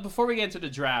 Before we get into the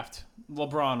draft,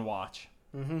 LeBron watch.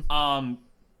 Mm-hmm.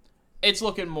 It's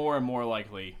looking more and more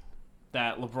likely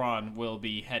that LeBron will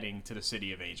be heading to the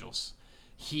City of Angels.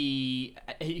 He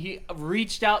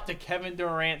reached out to Kevin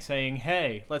Durant saying,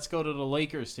 "Hey, let's go to the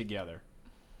Lakers together."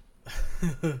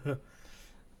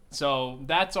 So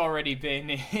that's already been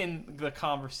in the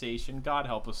conversation. God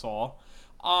help us all.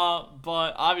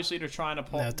 But obviously they're trying to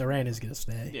pull. No, Durant is gonna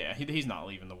stay. Yeah, he's not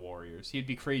leaving the Warriors. He'd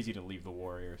be crazy to leave the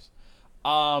Warriors.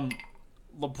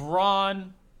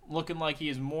 LeBron looking like he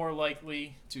is more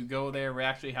likely to go there. We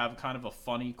actually have kind of a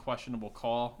funny, questionable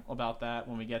call about that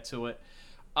when we get to it.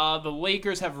 The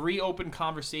Lakers have reopened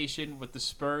conversation with the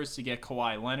Spurs to get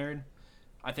Kawhi Leonard.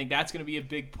 I think that's going to be a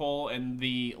big pull, and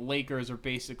the Lakers are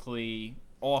basically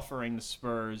offering the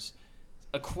Spurs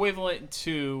equivalent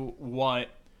to what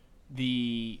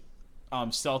the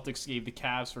Celtics gave the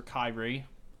Cavs for Kyrie.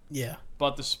 Yeah.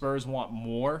 But the Spurs want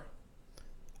more.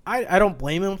 I don't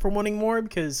blame him for wanting more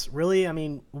because really, I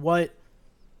mean, what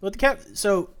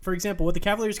so for example, what the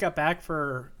Cavaliers got back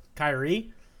for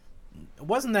Kyrie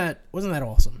wasn't that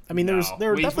awesome. I mean,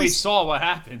 we saw what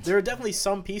happened. There were definitely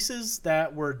some pieces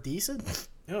that were decent.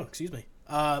 Oh, excuse me.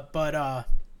 But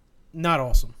not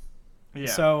awesome. Yeah.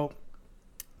 So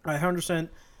I 100%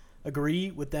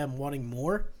 agree with them wanting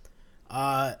more.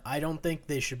 I don't think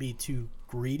they should be too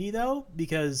greedy though,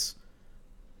 because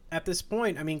at this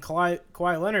point, I mean, Kawhi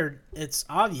Leonard, it's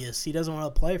obvious he doesn't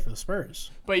want to play for the Spurs.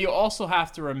 But you also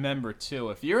have to remember, too,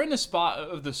 if you're in the spot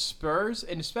of the Spurs,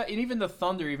 and even the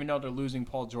Thunder, even though they're losing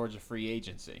Paul George to free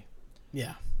agency,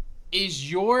 yeah,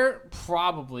 is your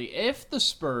probably, if the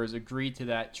Spurs agree to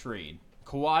that trade,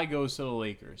 Kawhi goes to the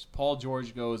Lakers, Paul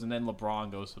George goes, and then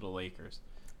LeBron goes to the Lakers,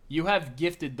 you have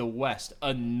gifted the West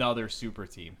another super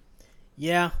team.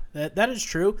 Yeah, that is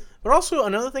true. But also,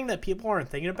 another thing that people aren't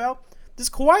thinking about, does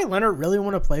Kawhi Leonard really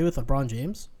want to play with LeBron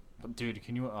James? Dude,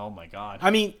 can you? Oh my God. I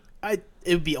mean, it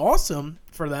would be awesome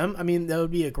for them. I mean, that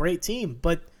would be a great team.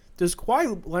 But does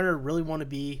Kawhi Leonard really want to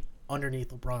be underneath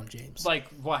LeBron James? Like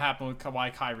what happened with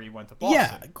Kawhi? Kyrie went to Boston.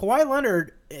 Yeah, Kawhi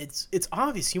Leonard. It's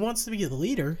obvious he wants to be the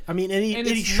leader. I mean, and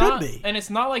he should be. And it's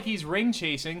not like he's ring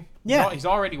chasing. Yeah, he's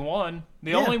already won.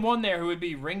 The only one there who would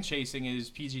be ring chasing is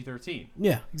PG-13.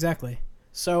 Yeah, exactly.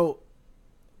 So,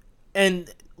 and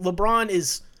LeBron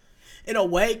is, in a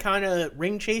way, kind of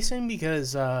ring chasing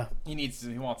because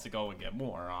he wants to go and get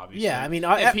more. Obviously, yeah. I mean,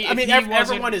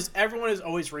 everyone is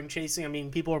always ring chasing. I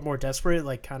mean, people are more desperate,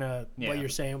 like kind of what you're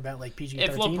saying about like PG-13.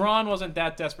 If LeBron wasn't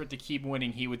that desperate to keep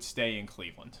winning, he would stay in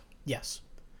Cleveland. Yes,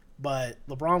 but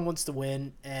LeBron wants to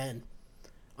win, and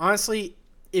honestly,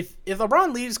 if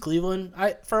LeBron leaves Cleveland,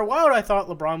 for a while I thought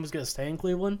LeBron was going to stay in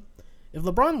Cleveland. If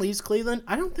LeBron leaves Cleveland,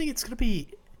 I don't think it's going to be.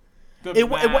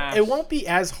 It won't be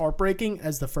as heartbreaking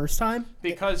as the first time.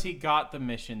 Because he got the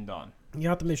mission done. He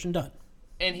got the mission done.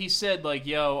 And he said, like,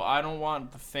 yo, I don't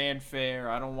want the fanfare.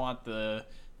 I don't want the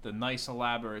nice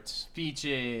elaborate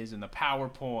speeches and the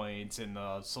PowerPoints and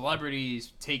the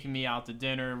celebrities taking me out to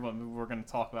dinner. We're going to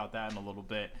talk about that in a little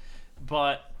bit.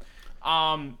 But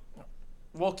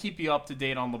we'll keep you up to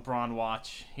date on LeBron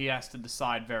watch. He has to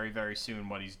decide very, very soon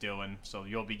what he's doing, so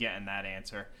you'll be getting that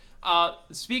answer.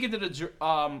 Speaking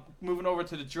of moving over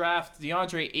to the draft,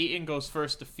 DeAndre Ayton goes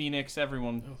first to Phoenix.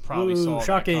 Everyone probably saw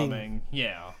shocking. that coming.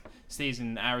 Yeah, stays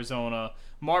in Arizona.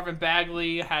 Marvin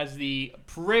Bagley has the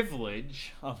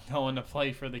privilege of going to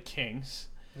play for the Kings.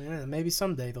 Yeah, maybe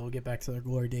someday they'll get back to their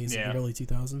glory days in the early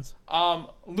 2000s.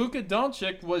 Luka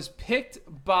Doncic was picked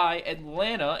by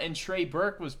Atlanta, and Trey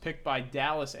Burke was picked by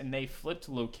Dallas, and they flipped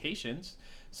locations.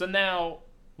 So now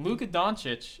Luka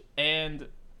Doncic and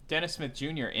Dennis Smith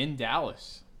Jr. in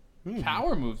Dallas.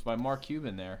 Power moves by Mark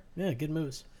Cuban there. Yeah, good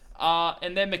moves.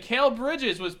 And then Mikal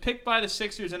Bridges was picked by the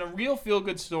Sixers in a real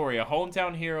feel-good story. A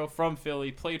hometown hero from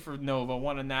Philly, played for Nova,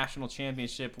 won a national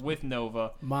championship with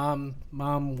Nova. Mom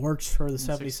works for the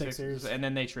 76ers. And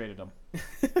then they traded him.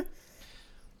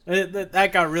 That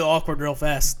got real awkward real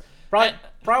fast.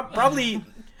 Probably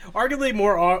arguably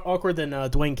more awkward than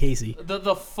Dwayne Casey.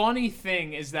 The funny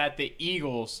thing is that the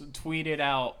Eagles tweeted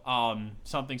out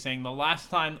something saying the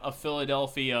last time a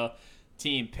Philadelphia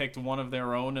team picked one of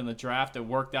their own in the draft, it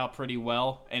worked out pretty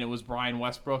well, and it was Brian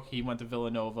Westbrook. He went to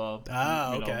Villanova.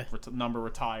 Okay. Number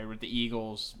retired with the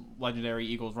Eagles, legendary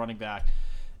Eagles running back.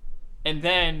 And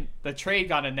then the trade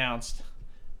got announced,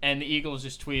 and the Eagles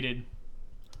just tweeted,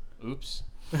 "Oops."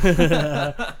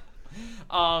 So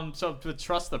to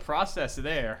trust the process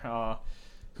there.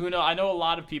 Who know? I know a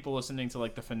lot of people listening to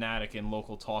like the Fanatic and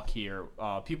local talk here.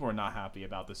 People are not happy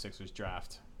about the Sixers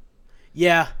draft.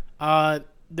 Yeah.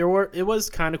 It was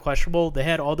kind of questionable. They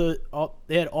had all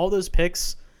those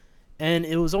picks, and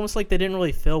it was almost like they didn't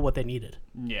really fill what they needed.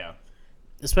 Yeah,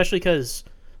 especially because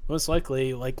most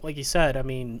likely, like you said, I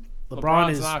mean,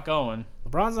 LeBron's not going.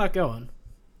 LeBron's not going.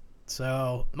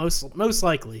 So most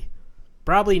likely,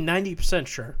 probably 90%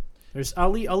 sure. I'll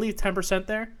leave 10%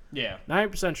 there. Yeah,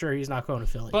 90% sure he's not going to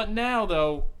Philly. But now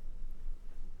though,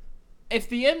 if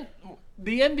the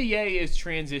NBA is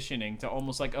transitioning to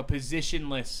almost like a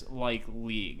positionless like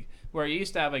league where you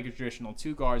used to have like a traditional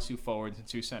 2 guards, 2 forwards, and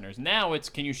 2 centers. Now it's,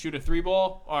 can you shoot a 3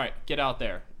 ball? All right, get out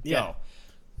there. Yeah. Go.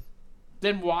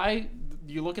 Then why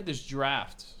you look at this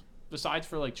draft? Besides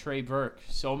for like Trey Burke,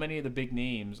 so many of the big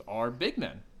names are big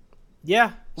men.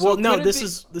 Yeah. So well, no,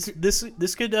 this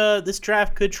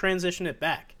draft could transition it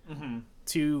back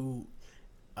to.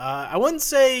 I wouldn't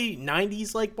say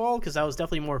 90s like ball because that was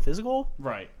definitely more physical.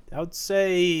 Right. I would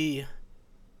say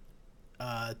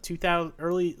 2000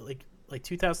 early like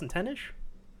 2010ish.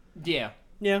 Yeah.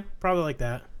 Yeah, probably like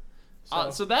that.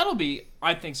 So that'll be,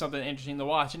 I think, something interesting to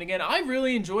watch. And again, I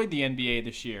really enjoyed the NBA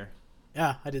this year.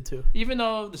 Yeah, I did too. Even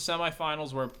though the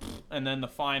semifinals were, and then the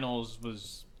finals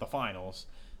was the finals,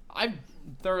 I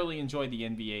thoroughly enjoyed the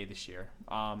NBA this year.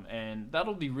 And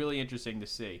that'll be really interesting to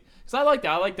see. Because I like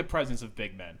that. I like the presence of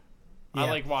big men. Yeah. I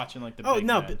like watching like the big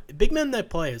men. Big men that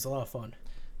play is a lot of fun.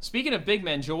 Speaking of big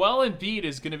men, Joel Embiid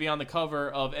is going to be on the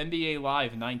cover of NBA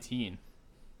Live 19.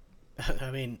 I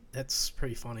mean, that's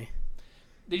pretty funny.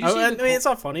 It's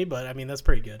not funny, but I mean, that's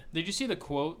pretty good. Did you see the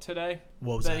quote today?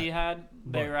 What was that? He had?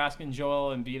 They were asking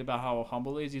Joel Embiid about how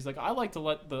humble he is. He's like, I like to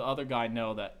let the other guy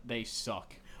know that they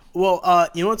suck. Well,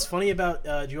 you know what's funny about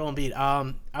Joel Embiid?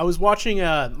 I was watching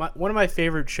one of my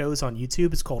favorite shows on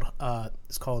YouTube. It's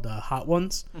called Hot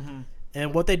Ones,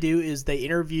 and what they do is they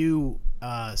interview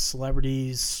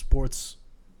celebrities, sports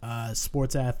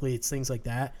athletes, things like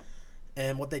that.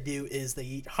 And what they do is they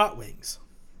eat hot wings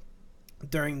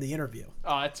during the interview.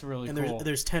 Oh, that's really cool. And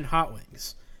there's 10 hot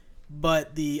wings.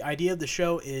 But the idea of the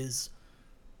show is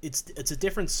it's a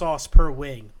different sauce per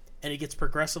wing, and it gets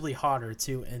progressively hotter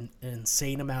to an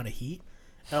insane amount of heat.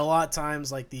 And a lot of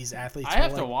times, like, these athletes... I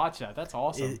have to watch that. That's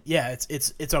awesome.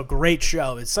 It's a great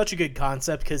show. It's such a good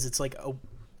concept because it's like...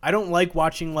 I don't like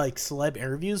watching, like, celeb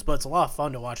interviews, but it's a lot of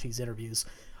fun to watch these interviews.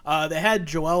 They had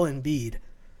Joel Embiid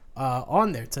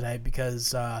on there today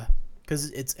because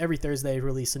it's every Thursday they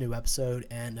release a new episode,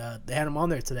 and they had him on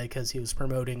there today because he was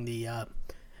promoting the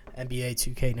NBA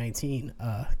 2K19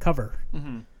 cover,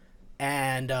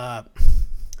 and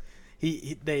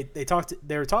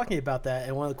they were talking about that,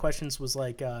 and one of the questions was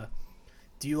like,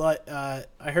 do you like? I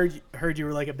heard you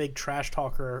were like a big trash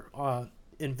talker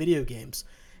in video games.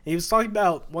 And he was talking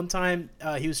about one time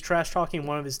he was trash talking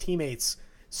one of his teammates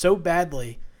so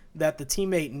badly that the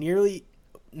teammate nearly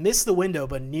missed the window,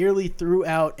 but nearly threw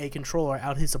out a controller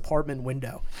out his apartment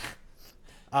window.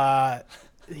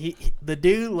 The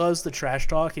dude loves the trash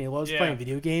talk, and he loves playing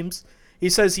video games.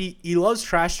 He says he loves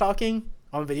trash talking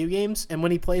on video games, and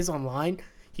when he plays online,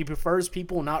 he prefers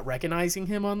people not recognizing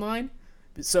him online.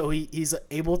 So he's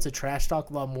able to trash talk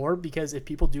a lot more because if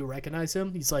people do recognize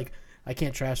him, he's like, I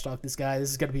can't trash talk this guy. This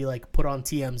is going to be like put on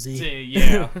TMZ.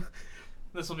 Yeah.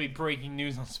 This will be breaking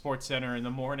news on SportsCenter in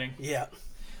the morning. Yeah.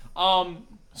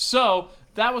 So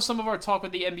that was some of our talk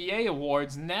with the NBA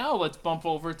awards. Now let's bump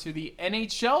over to the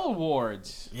NHL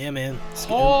awards. Yeah, man.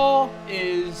 Hall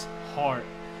is Hart.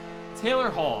 Taylor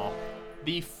Hall,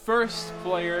 the first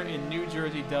player in New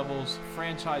Jersey Devils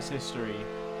franchise history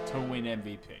to win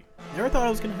MVP. Never thought it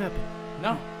was going to happen.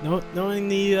 No. Knowing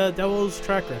the Devils'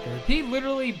 track record. He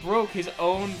literally broke his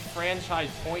own franchise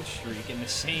point streak in the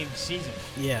same season.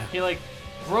 Yeah. He,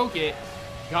 broke it,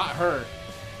 got hurt,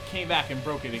 came back and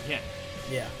broke it again.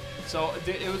 Yeah. So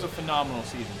it was a phenomenal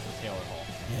season for Taylor Hall.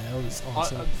 Yeah, it was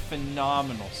awesome. A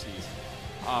phenomenal season.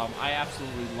 I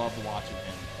absolutely loved watching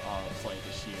him play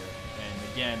this year.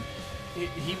 And again,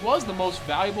 he was the most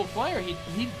valuable player.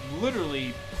 He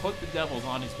literally put the Devils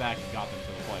on his back and got them to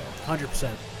the playoffs.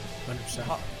 100%.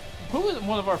 100%. Who was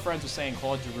one of our friends was saying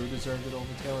Claude Giroux deserved it over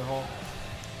Taylor Hall?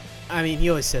 I mean, he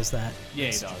always says that.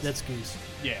 Yeah, he does. That's Goose.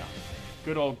 Yeah.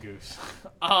 Good old Goose.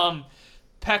 Pekka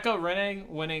Rinne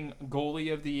winning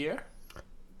goalie of the year.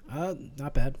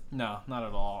 Not bad. No, not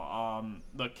at all.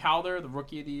 The Calder, the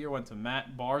rookie of the year, went to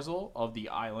Matt Barzal of the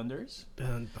Islanders.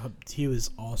 He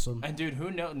was awesome. And dude, who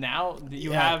knows? Now that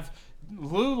you have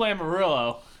Lou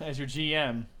Lamoriello as your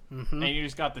GM, and you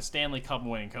just got the Stanley Cup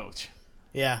winning coach.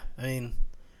 Yeah, I mean,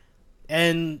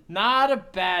 and not a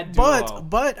bad duo.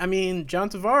 But I mean, John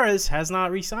Tavares has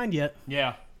not re-signed yet.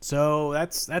 Yeah. So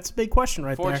that's a big question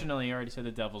right there. Fortunately, you already said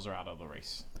the Devils are out of the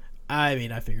race. I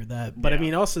mean, I figured that. But, yeah. I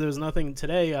mean, also, there was nothing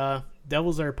today.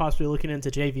 Devils are possibly looking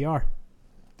into JVR.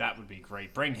 That would be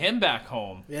great. Bring him back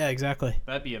home. Yeah, exactly.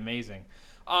 That'd be amazing.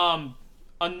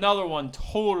 Another one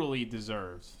totally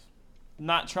deserves.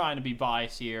 Not trying to be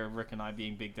biased here, Rick and I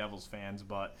being big Devils fans,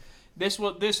 but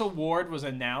this award was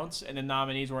announced, and the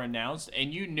nominees were announced,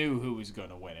 and you knew who was going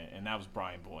to win it, and that was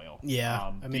Brian Boyle.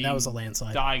 Yeah, I mean, that was a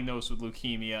landslide. Diagnosed with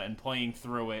leukemia and playing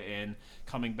through it and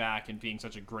coming back and being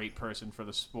such a great person for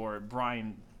the sport.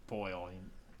 Brian Boyle,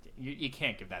 you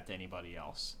can't give that to anybody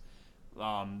else.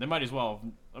 They might as well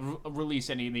release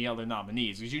any of the other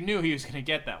nominees because you knew he was going to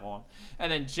get that one.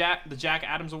 And then the Jack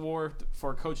Adams Award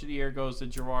for Coach of the Year goes to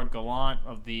Gerard Gallant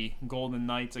of the Golden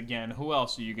Knights. Again, who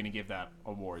else are you going to give that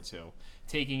award to?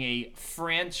 Taking a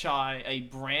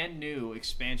brand new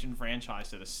expansion franchise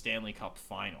to the Stanley Cup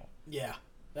final. Yeah,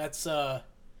 that's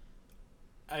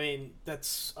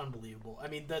that's unbelievable. I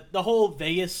mean, the whole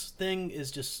Vegas thing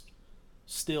is just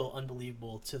still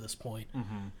unbelievable to this point.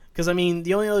 Because, I mean,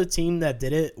 the only other team that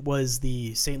did it was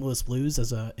the St. Louis Blues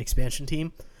as an expansion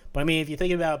team. But, I mean, if you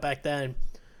think about it back then,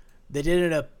 they did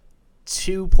it a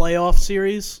two-round playoff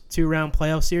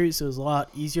series, so it was a lot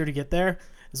easier to get there,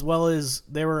 as well as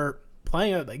they were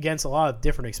playing against a lot of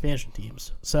different expansion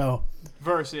teams. So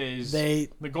versus the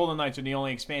Golden Knights are the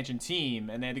only expansion team,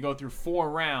 and they had to go through 4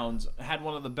 rounds, had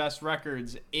one of the best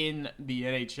records in the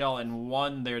NHL, and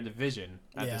won their division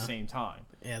at the same time.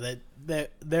 Yeah,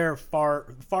 they're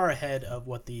far ahead of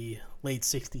what the late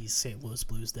 60s St. Louis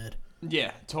Blues did.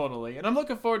 Yeah, totally. And I'm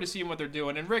looking forward to seeing what they're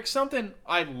doing. And Rick, something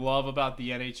I love about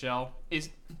the NHL is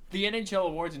the NHL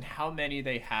awards and how many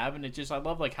they have, and I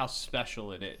love how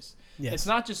special it is. Yes. It's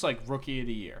not just Rookie of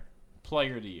the Year,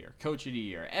 Player of the Year, Coach of the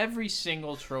Year. Every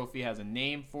single trophy has a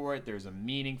name for it. There's a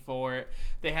meaning for it.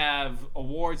 They have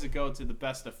awards that go to the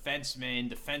best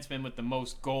defenseman with the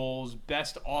most goals,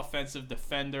 best offensive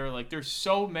defender. There's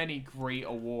so many great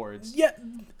awards. Yeah,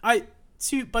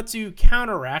 to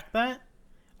counteract that,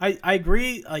 I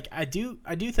agree. I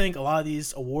do think a lot of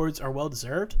these awards are well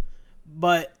deserved,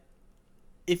 but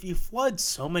if you flood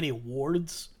so many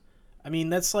awards, I mean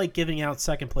that's like giving out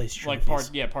second place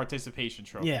trophies. Participation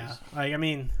trophies. Yeah, I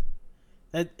mean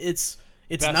that it's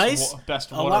best nice.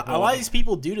 Best a lot of these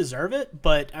people do deserve it,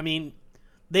 but I mean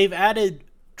they've added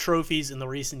trophies in the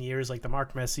recent years, like the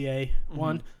Marc Messier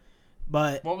one.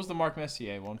 But what was the Marc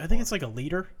Messier one? I think it's a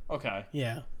leader. Okay.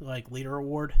 Yeah, leader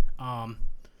award.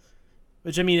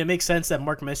 Which, I mean, it makes sense that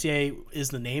Marc Messier is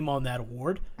the name on that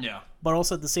award. Yeah. But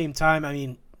also at the same time, I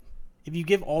mean, if you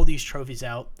give all these trophies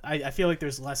out, I feel like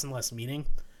there's less and less meaning.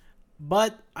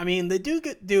 But, I mean, they do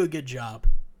a good job.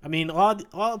 I mean, a lot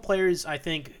of players, I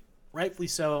think, rightfully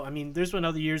so. I mean, there's been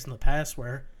other years in the past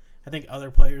where I think other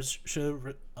players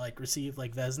should receive,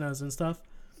 Vezinas and stuff.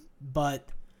 But,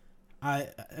 I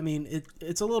mean,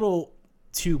 it's a little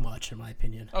too much, in my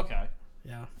opinion. Okay.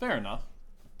 Yeah. Fair enough.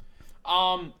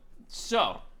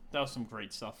 So, that was some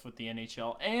great stuff with the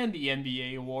NHL and the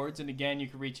NBA awards. And again, you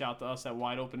can reach out to us at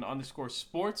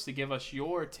wideopen_sports to give us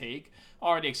your take.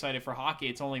 Already excited for hockey.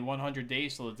 It's only 100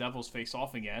 days till the Devils face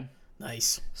off again.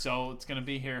 Nice. So it's going to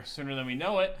be here sooner than we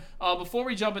know it. Before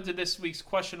we jump into this week's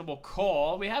questionable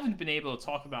call, we haven't been able to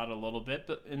talk about it a little bit,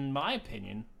 but in my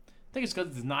opinion, think it's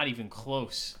because it's not even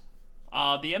close.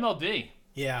 The MLB.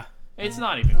 Yeah. It's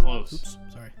not even close. Oops.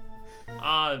 Sorry.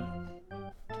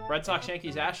 Red Sox,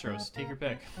 Yankees, Astros. Take your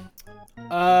pick.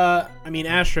 I mean,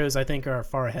 Astros, I think, are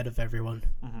far ahead of everyone.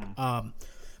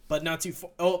 But not too far.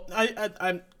 Oh,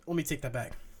 let me take that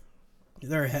back.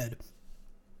 They're ahead.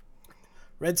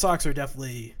 Red Sox are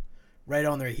definitely right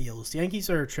on their heels. The Yankees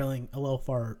are trailing a little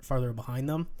farther behind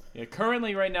them. Yeah,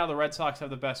 currently, right now, the Red Sox have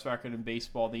the best record in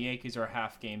baseball. The Yankees are a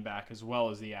half game back, as well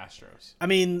as the Astros. I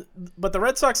mean, but the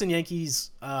Red Sox and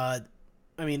Yankees, they're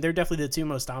definitely the two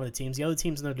most dominant teams. The other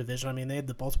teams in their division, they have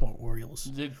the Baltimore Orioles,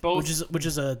 which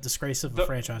is a disgrace of a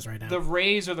franchise right now. The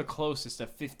Rays are the closest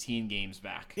at 15 games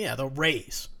back. Yeah, the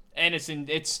Rays. And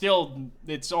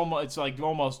it's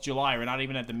almost July. We're not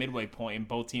even at the midway point, and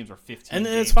both teams are 15. And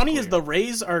games it's funny clear. is the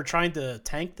Rays are trying to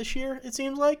tank this year. It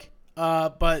seems like,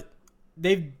 but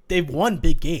they've won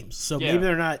big games, so maybe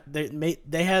they're not.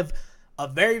 They have a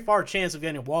very far chance of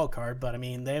getting a wild card, but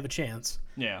they have a chance.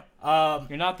 Yeah.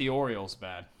 You're not the Orioles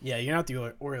bad. Yeah, you're not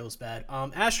the Orioles bad.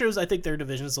 Astros, I think their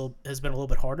division has been a little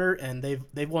bit harder, and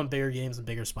they've won bigger games in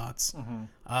bigger spots.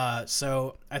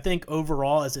 So I think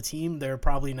overall as a team, they're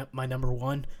probably my number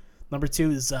one. Number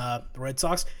two is the Red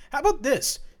Sox. How about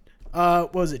this?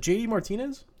 What was it, JD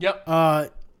Martinez?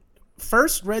 Yep.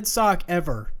 First Red Sox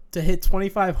ever to hit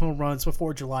 25 home runs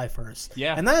before July 1st.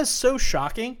 Yeah. And that is so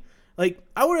shocking.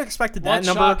 I would have expected that What's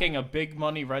number. shocking, a big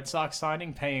money Red Sox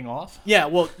signing paying off? Yeah,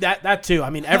 well, that too.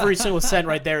 Every single cent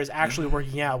right there is actually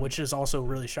working out, which is also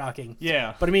really shocking.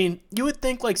 Yeah. But, you would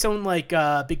think, someone like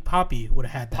Big Papi would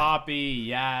have had that. Poppy,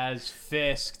 Yaz,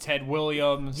 Fisk, Ted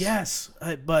Williams. Yes,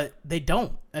 but they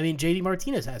don't. JD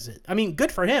Martinez has it.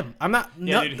 Good for him. I'm not.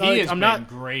 Yeah, dude, he has been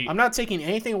great. I'm not taking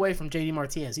anything away from JD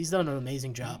Martinez. He's done an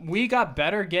amazing job. We got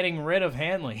better getting rid of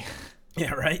Hanley.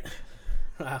 Yeah, right?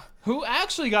 Wow. Who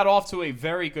actually got off to a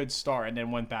very good start and then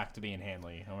went back to being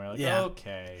Hanley. And we're like,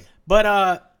 okay.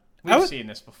 But we've seen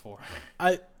this before.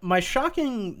 My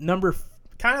shocking number,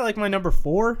 kind of like my number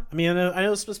 4. I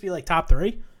know it's supposed to be top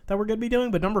 3 that we're going to be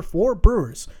doing, but number 4,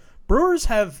 Brewers. Brewers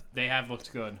have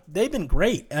looked good. They've been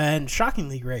great and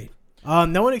shockingly great.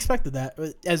 No one expected that.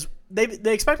 As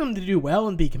they expect them to do well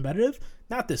and be competitive.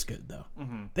 Not this good though.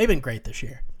 They've been great this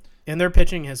year, and their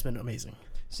pitching has been amazing.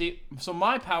 See, so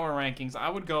my power rankings, I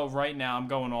would go right now. I'm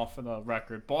going off for the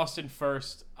record. Boston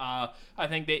first. I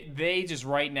think they just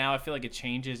right now, I feel like it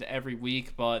changes every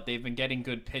week, but they've been getting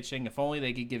good pitching. If only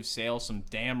they could give Sale some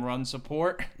damn run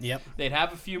support. Yep. They'd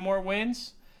have a few more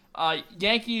wins.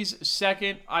 Yankees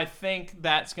second. I think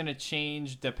that's going to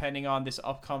change depending on this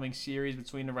upcoming series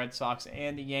between the Red Sox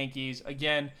and the Yankees.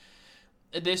 Again,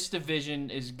 this division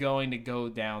is going to go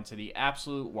down to the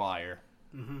absolute wire.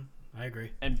 I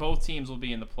agree. And both teams will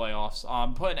be in the playoffs.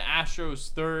 I'm putting Astros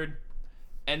third.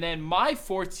 And then my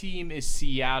fourth team is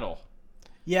Seattle.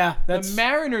 Yeah. The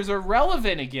Mariners are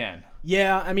relevant again.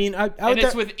 Yeah, and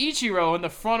it's with Ichiro in the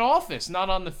front office, not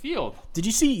on the field. Did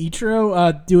you see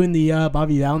Ichiro doing the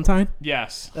Bobby Valentine?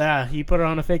 Yes. Yeah, he put it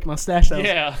on a fake mustache.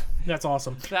 That's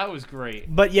awesome. That was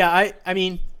great. But yeah,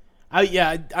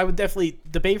 I would definitely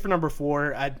debate for number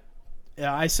 4.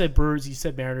 I said Brewers, you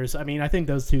said Mariners. I think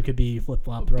those two could be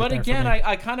flip-flopped right but there. But again,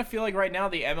 I kind of feel like right now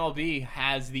the MLB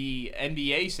has the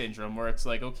NBA syndrome where it's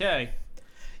like, okay.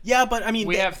 Yeah, but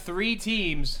we have 3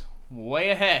 teams way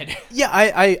ahead. Yeah,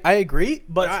 I agree.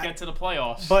 But let's get to the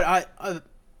playoffs. But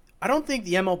I don't think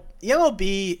the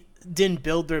MLB didn't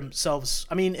build themselves.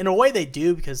 In a way they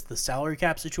do because the salary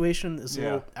cap situation is a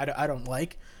little, I don't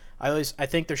like. I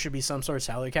think there should be some sort of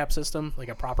salary cap system, like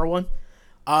a proper one.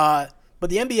 But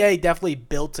the NBA definitely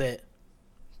built it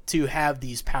to have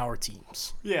these power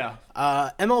teams. Yeah.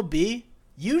 MLB,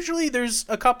 usually there's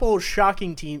a couple more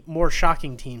shocking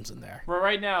teams in there. Well,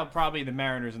 right now, probably the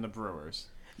Mariners and the Brewers.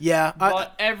 Yeah.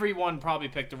 But everyone probably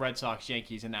picked the Red Sox,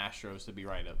 Yankees, and Astros to be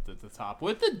right up at the top.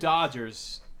 With the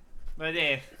Dodgers,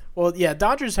 well, yeah,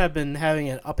 Dodgers have been having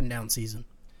an up and down season.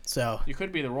 So you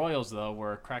could be the Royals, though,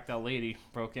 where a cracked out lady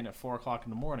broke in at 4 o'clock in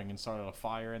the morning and started a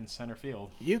fire in center field.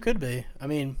 You could be.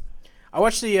 I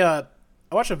watched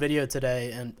a video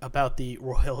today about the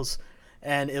Royals,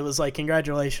 and it was like,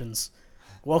 congratulations,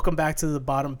 welcome back to the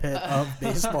bottom pit of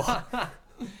baseball.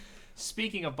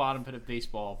 Speaking of bottom pit of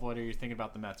baseball, what are you thinking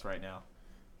about the Mets right now?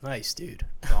 Nice, dude.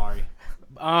 Sorry.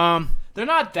 They're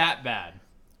not that bad.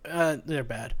 They're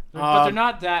bad, but they're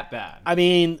not that bad.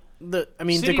 Citi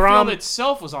DeGrom Field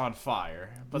itself was on fire,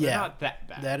 but they're not that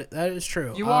bad. That is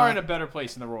true. You are in a better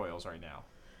place than the Royals right now.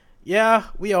 Yeah,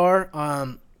 we are.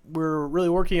 We're really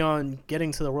working on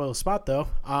getting to the Royal spot, though.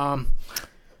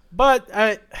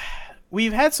 But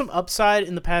we've had some upside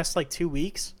in the past 2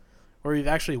 weeks, where we've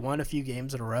actually won a few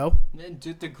games in a row.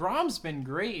 Dude, DeGrom's been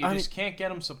great. You just can't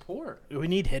get him support. We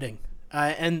need hitting.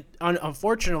 And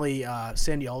unfortunately,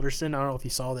 Sandy Alderson, I don't know if you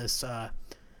saw this,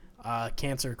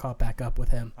 cancer caught back up with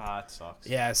him. It sucks.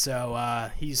 Yeah, so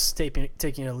he's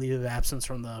taking a leave of absence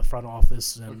from the front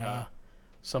office, and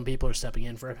some people are stepping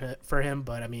in for him.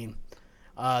 But I mean,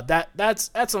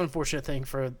 that's an unfortunate thing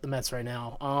for the Mets right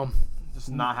now. Just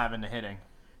not having the hitting.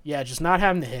 Yeah, just not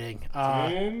having the hitting.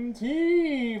 Tim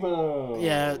Tebow.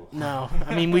 Yeah, no.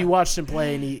 I mean, we watched him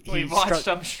play, and we watched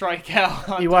him strike out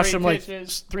on we watched him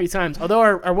pitches. like 3 times. Although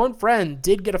our one friend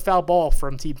did get a foul ball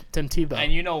from Tim Tebow.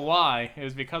 And you know why? It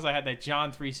was because I had that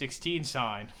John 3:16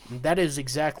 sign. That is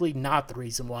exactly not the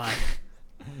reason why.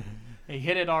 He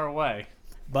hit it our way.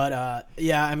 But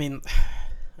yeah, I mean,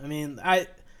 I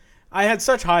had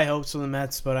such high hopes for the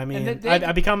Mets, but I mean,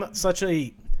 I become such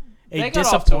a they disappointed.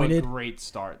 got off to a great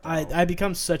start, though. I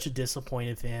become such a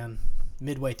disappointed fan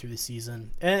midway through the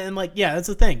season, and like, yeah, that's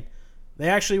the thing. They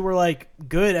actually were like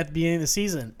good at the beginning of the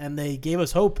season, and they gave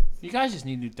us hope. You guys just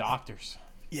need new doctors.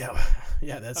 Yeah,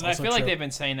 that's. And also I feel like true. they've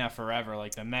been saying that forever.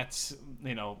 Like the Mets,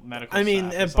 medical. I mean,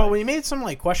 staff but we made some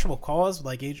like questionable calls,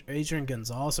 like Adrian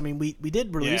Gonzalez. I mean, we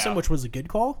did release him, which was a good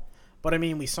call, but I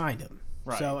mean, we signed him.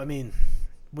 Right. So I mean,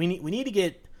 we need to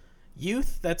get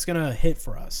youth that's gonna hit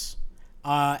for us,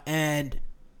 and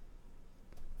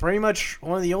pretty much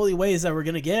one of the only ways that we're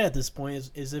gonna get at this point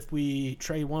is if we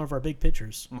trade one of our big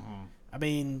pitchers. Mm-hmm. I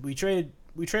mean, we traded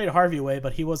Harvey away,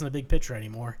 but he wasn't a big pitcher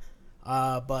anymore.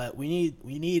 But we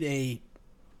need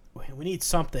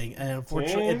something, and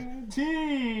unfortunately,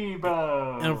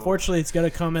 it's going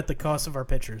to come at the cost of our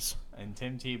pitchers. And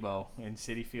Tim Tebow in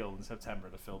Citi Field in September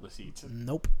to fill the seats.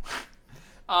 Nope.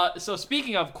 So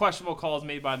speaking of questionable calls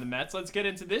made by the Mets, let's get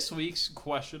into this week's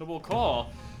questionable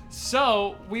call.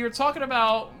 So we were talking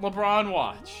about LeBron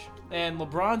watch, and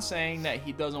LeBron saying that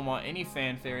he doesn't want any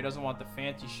fanfare. He doesn't want the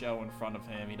fancy show in front of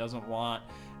him. He doesn't want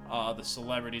the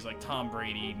celebrities like Tom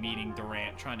Brady meeting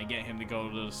Durant, trying to get him to go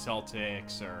to the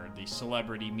Celtics, or the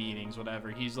celebrity meetings, whatever.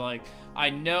 He's like, I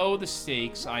know the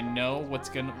stakes. I know what's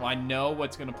gonna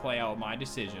play out with my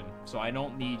decision. So I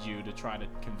don't need you to try to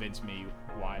convince me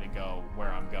why to go where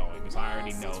I'm going, because I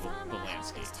already know the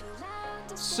landscape.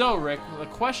 So Rick, the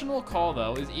questionable call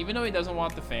though is, even though he doesn't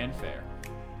want the fanfare,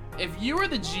 if you were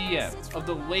the GM of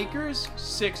the Lakers,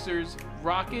 Sixers,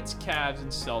 Rockets, Cavs,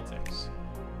 and Celtics,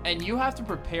 and you have to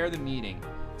prepare the meeting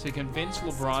to convince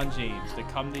LeBron James to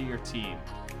come to your team,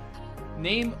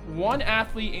 name one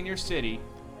athlete in your city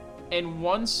and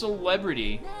one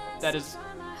celebrity that is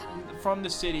from the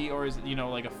city or is,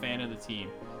 like a fan of the team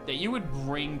that you would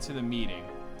bring to the meeting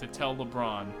to tell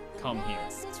LeBron, come here.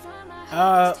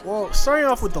 Well, starting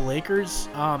off with the Lakers,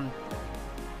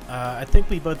 I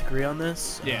think we both agree on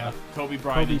this. Yeah, Kobe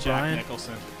Bryant and Jack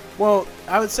Nicholson. Well,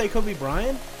 I would say Kobe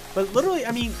Bryant, but literally,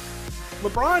 I mean,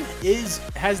 LeBron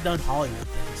has done Hollywood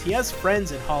things. He has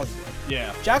friends in Hollywood.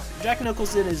 Yeah. Jack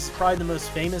Nicholson is probably the most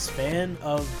famous fan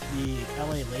of the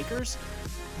LA Lakers,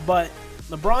 but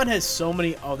LeBron has so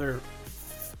many other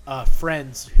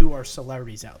friends who are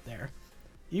celebrities out there.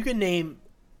 You can name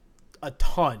a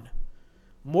ton.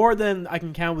 More than I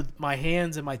can count with my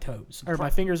hands and my toes, or my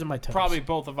fingers and my toes. Probably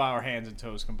both of our hands and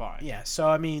toes combined. Yeah, so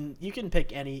I mean, you can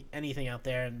pick anything out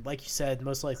there, and like you said,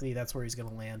 most likely that's where he's going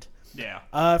to land. Yeah.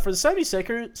 For the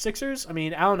 76ers, I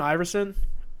mean, Allen Iverson,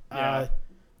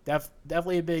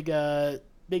 definitely a big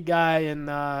guy in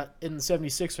the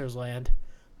 76ers land.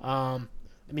 I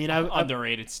mean,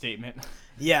 underrated statement.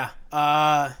 Yeah.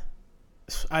 I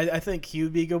think he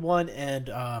would be a good one, and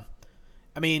I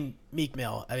mean, Meek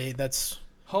Mill. I mean, that's.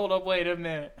 Hold up, wait a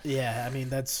minute. Yeah, I mean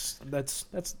that's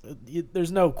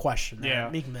there's no question there. Yeah.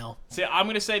 Meek Mill. See, I'm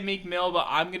gonna say Meek Mill, but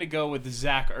I'm gonna go with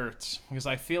Zach Ertz because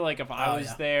I feel like if I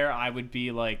was there, I would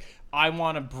be like, I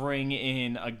want to bring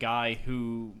in a guy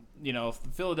who, if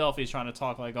Philadelphia is trying to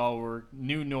talk like, oh, we're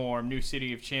new norm, new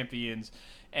city of champions,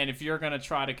 and if you're gonna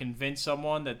try to convince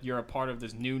someone that you're a part of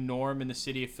this new norm in the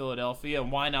city of Philadelphia,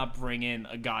 why not bring in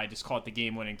a guy just caught the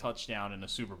game-winning touchdown in the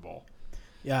Super Bowl?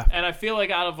 Yeah. And I feel like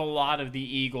out of a lot of the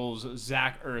Eagles,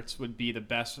 Zach Ertz would be the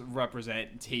best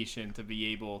representation to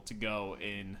be able to go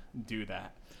and do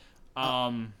that.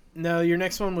 No, your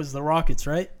next one was the Rockets,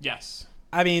 right? Yes.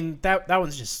 I mean, that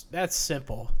one's that's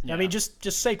simple. Yeah. I mean, just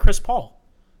say Chris Paul.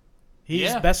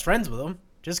 He's best friends with him.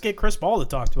 Just get Chris Paul to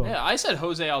talk to him. Yeah, I said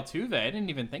Jose Altuve. I didn't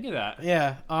even think of that.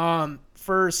 Yeah.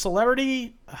 For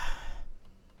celebrity,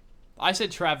 I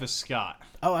said Travis Scott.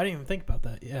 Oh, I didn't even think about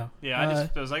that. Yeah. Yeah,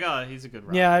 I was like, oh, he's a good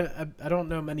rapper. Yeah, I don't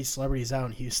know many celebrities out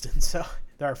in Houston, so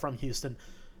that are from Houston.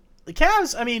 The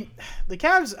Cavs, I mean,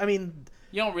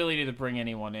 you don't really need to bring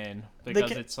anyone in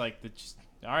because it's like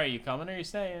All right, you coming or you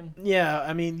staying? Yeah,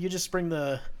 I mean, you just bring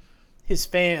his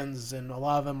fans, and a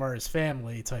lot of them are his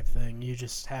family type thing. You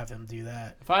just have him do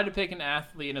that. If I had to pick an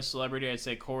athlete and a celebrity, I'd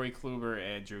say Corey Kluber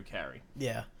and Drew Carey.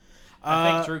 Yeah.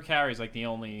 I think Drew Carey's like the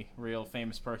only real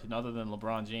famous person other than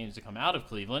LeBron James to come out of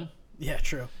Cleveland. Yeah,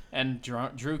 true. And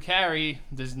Drew Carey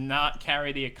does not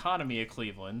carry the economy of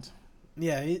Cleveland.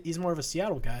 Yeah, he's more of a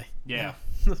Seattle guy. Yeah.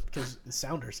 Because the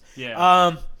Sounders.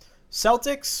 Yeah.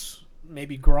 Celtics,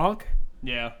 maybe Gronk.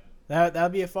 Yeah.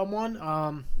 That'd be a fun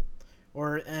one.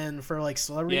 And for like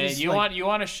celebrities. Yeah, you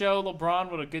want to show LeBron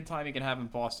what a good time he can have in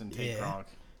Boston. Take Gronk.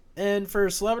 And for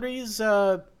celebrities,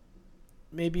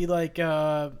 maybe like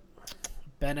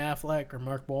Ben Affleck or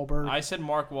Mark Wahlberg. I said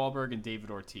Mark Wahlberg and David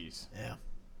Ortiz. Yeah.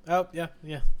 Oh yeah.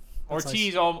 That's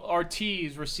Ortiz nice.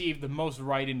 Ortiz received the most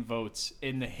write-in votes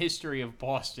in the history of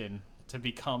Boston to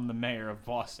become the mayor of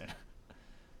Boston.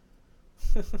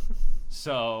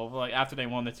 So, like, after they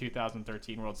won the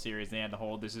 2013 World Series, they had the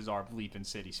whole "This is our bleeping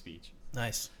city" speech.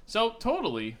 Nice. So,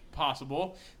 totally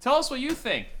possible. Tell us what you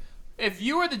think. If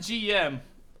you are the GM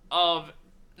of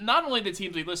not only the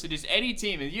teams we listed, just any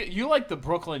team, and you like the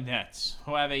Brooklyn Nets,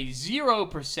 who have a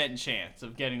 0% chance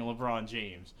of getting LeBron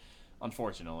James,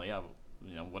 unfortunately, I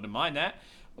wouldn't mind that.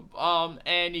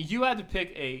 And you had to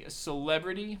pick a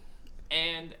celebrity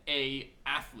and a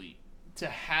athlete to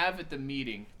have at the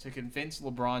meeting to convince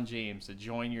LeBron James to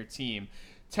join your team.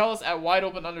 Tell us at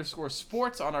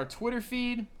wideopen_sports on our Twitter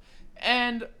feed,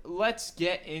 and let's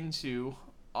get into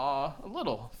a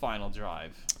little final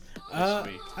drive this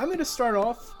week. I'm gonna start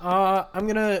off.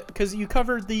 Because you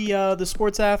covered the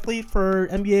sports athlete for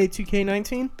NBA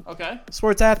 2K19. Okay.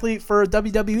 Sports athlete for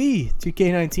WWE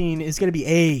 2K19 is gonna be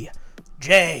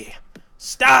AJ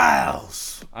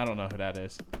Styles. I don't know who that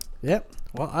is. Yep.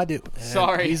 Well, I do. And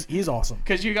Sorry. He's awesome.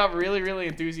 Because you got really, really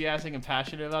enthusiastic and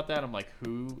passionate about that. I'm like,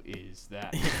 who is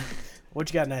that? What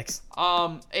you got next?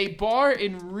 A bar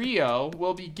in Rio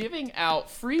will be giving out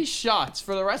free shots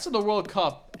for the rest of the World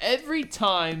Cup every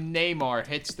time Neymar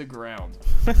hits the ground.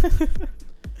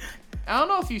 I don't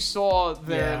know if you saw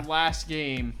their last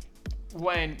game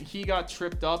when he got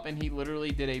tripped up and he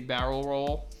literally did a barrel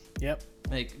roll. Yep.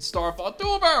 Like, Starfall,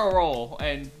 do a barrel roll,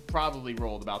 and probably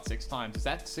rolled about 6 times. Is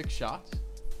that 6 shots?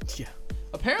 Yeah.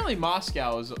 Apparently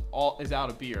Moscow is out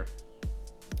of beer.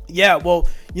 Yeah, well,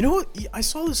 you know what? I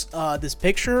saw this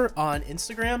picture on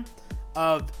Instagram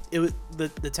of it. Was, the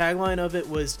tagline of it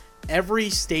was every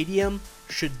stadium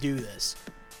should do this,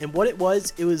 and what it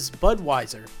was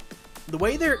Budweiser. The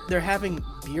way they're having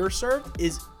beer served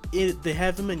is they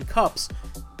have them in cups,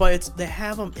 but they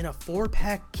have them in a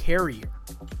 4-pack carrier.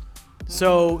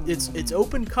 So it's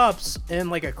open cups and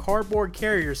like a cardboard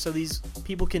carrier, so these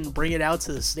people can bring it out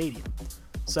to the stadium.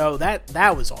 So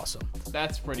that was awesome.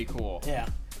 That's pretty cool. Yeah.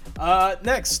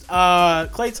 Next,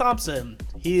 Klay Thompson.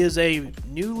 He is a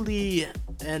newly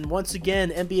and once again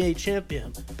NBA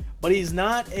champion, but he's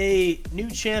not a new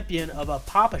champion of a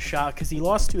Pop-A-Shot because he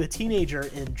lost to a teenager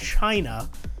in China.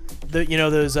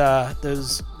 Those the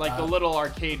little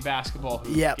arcade basketball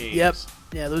hoop games. Yep.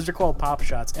 Yeah, those are called pop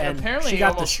shots, and apparently she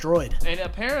got destroyed. And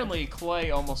apparently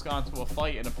Clay almost got into a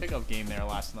fight in a pickup game there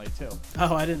last night too.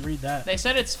 Oh, I didn't read that. They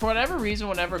said it's for whatever reason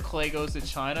whenever Clay goes to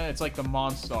China, it's like the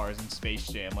Monstars in Space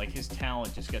Jam. Like his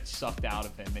talent just gets sucked out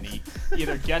of him, and he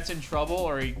either gets in trouble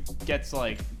or he gets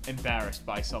like embarrassed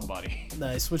by somebody.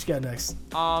 Nice. What you got next?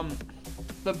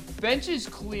 The benches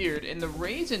cleared in the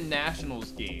Rays and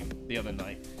Nationals game the other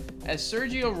night, as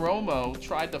Sergio Romo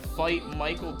tried to fight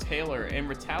Michael Taylor in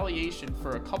retaliation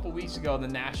for a couple weeks ago. The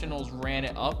Nationals ran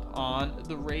it up on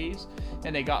the Rays,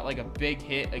 and they got like a big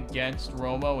hit against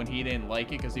Romo, and he didn't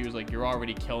like it because he was like, "You're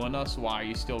already killing us. Why are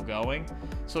you still going?"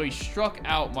 So he struck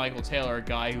out Michael Taylor, a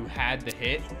guy who had the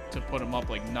hit to put him up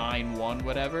like 9-1,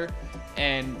 whatever,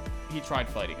 and he tried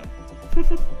fighting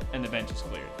him, and the bench is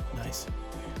cleared. Nice.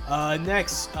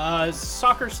 Next,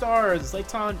 soccer stars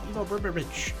Zlatan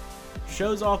Ibrahimovic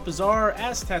shows off bizarre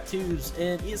ass tattoos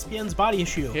in ESPN's Body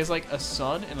Issue. He has like a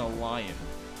sun and a lion.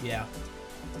 Yeah.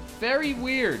 Very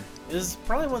weird. This is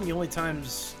probably one of the only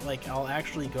times like I'll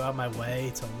actually go out my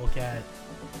way to look at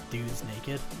dudes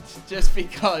naked. Just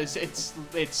because it's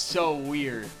so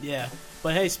weird. Yeah.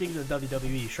 But hey, speaking of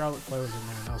WWE, Charlotte Flair was in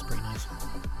there and that was pretty nice.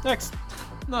 Next.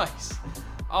 Nice.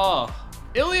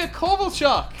 Ilya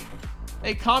Kovalchuk,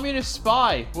 a communist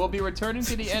spy, will be returning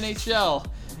to the NHL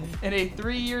in a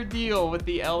 3-year deal with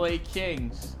the LA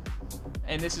Kings.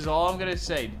 And this is all I'm going to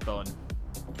say, Bun.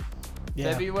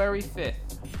 Yeah. February 5th,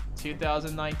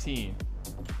 2019.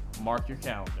 Mark your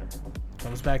calendar.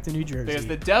 Comes back to New Jersey. Because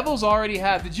the Devils already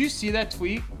have. Did you see that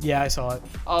tweet Yeah, I saw it.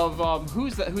 of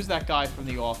who's that guy from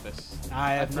The Office?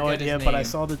 I have no forget his idea, but I name.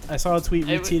 saw the tweet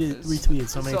retweeted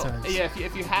so many times. Yeah,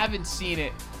 if you haven't seen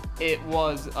it, it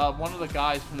was one of the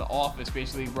guys from The Office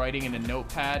basically writing in a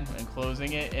notepad and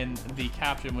closing it, and the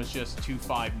caption was just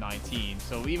 2519.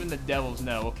 So even the Devils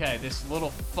know, okay, this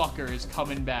little fucker is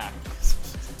coming back.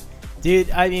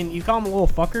 Dude, I mean, you call him a little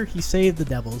fucker. He saved the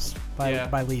Devils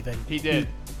by leaving. He did.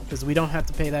 Because we don't have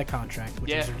to pay that contract,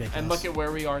 which is ridiculous. And look at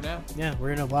where we are now. Yeah,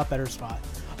 we're in a lot better spot.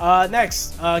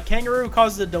 Next, Kangaroo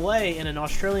causes a delay in an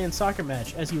Australian soccer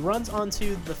match as he runs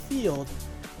onto the field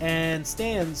and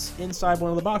stands inside one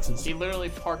of the boxes. He literally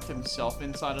parked himself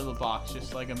inside of the box,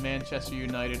 just like a Manchester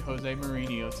United Jose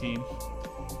Mourinho team.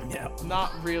 Yeah.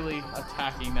 Not really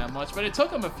attacking that much, but it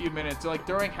took him a few minutes. Like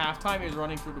during halftime, he was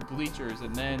running through the bleachers,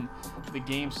 and then the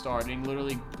game started. And he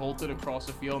literally bolted across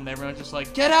the field, and everyone's just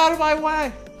like, "Get out of my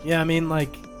way!" Yeah, I mean,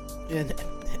 like in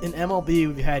MLB,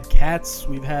 we've had cats,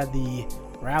 we've had the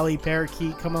rally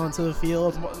parakeet come onto the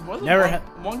field.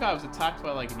 One guy was attacked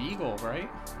by like an eagle, right?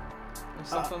 Or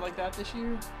something like that this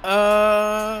year.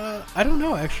 I don't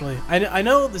know actually. I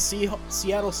know the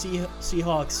Seattle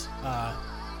Seahawks.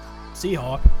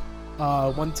 Seahawk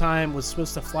one time was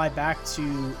supposed to fly back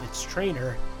to its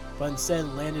trainer, but instead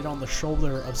landed on the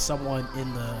shoulder of someone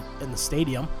in the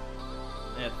stadium.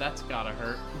 Yeah, that's gotta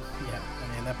hurt. Yeah,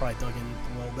 I mean that probably dug in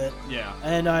a little bit. Yeah.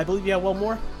 And I believe you have one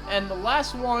more. And the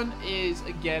last one is,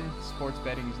 again, sports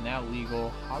betting is now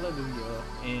legal. Hallelujah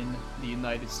in the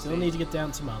United States. Still need to get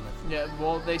down to Monmouth. Yeah,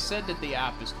 well, they said that the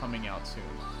app is coming out soon.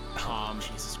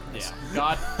 Jesus Christ.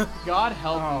 Yeah. God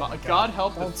help. Oh, God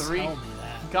help the Don't three. tell me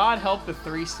that. God help the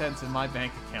 3 cents in my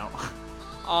bank account.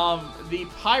 The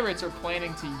Pirates are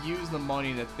planning to use the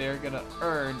money that they're gonna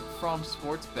earn from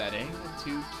sports betting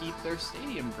to keep their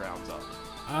stadium grounds up.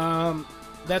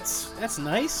 That's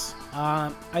nice.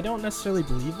 I don't necessarily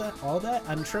believe all that.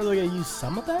 I'm sure they're gonna use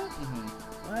some of that.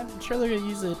 Mm-hmm. I'm sure they're gonna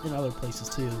use it in other places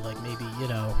too, like maybe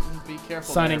Be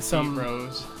careful. signing there, some. Pete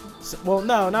Rose. Well,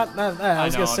 no, not that. I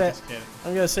was know, gonna say. I'm just kidding.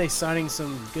 I'm gonna say signing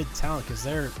some good talent because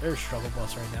they're a struggle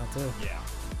bus right now too. Yeah.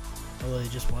 Although they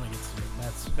just want to get to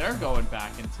that's. They're going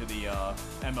back into the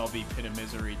MLB pit of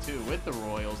misery too with the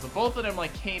Royals. The both of them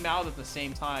like came out at the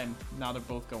same time. Now they're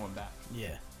both going back.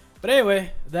 Yeah. But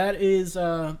anyway, that is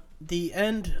the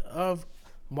end of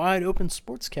Wide Open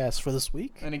Sportscast for this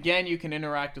week. And again, you can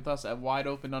interact with us at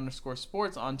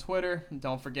wideopen_sports on Twitter. And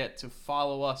don't forget to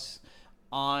follow us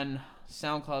on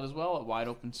SoundCloud as well at Wide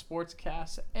Open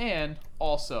Sportscast, and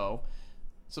also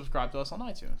subscribe to us on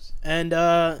iTunes. And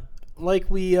like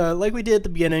we did at the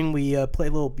beginning, we play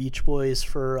a little Beach Boys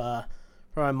for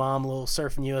my mom, a little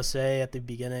Surfing USA at the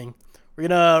beginning. We're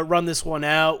gonna run this one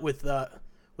out with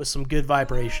some good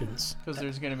vibrations. Because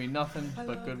there's gonna be nothing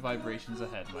but good vibrations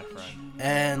ahead, my friend.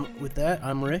 And with that,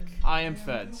 I'm Rick. I am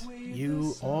Feds.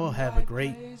 You all have a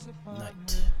great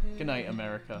night. Good night,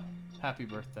 America. Happy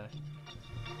birthday.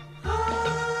 I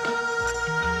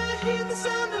hear the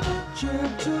sound of a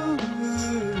gentle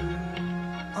wind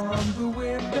on the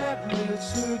wind that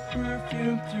lifts her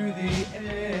perfume through the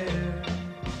air.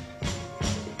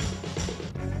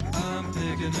 I'm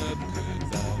picking up good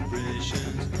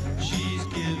vibrations. She's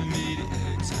giving me the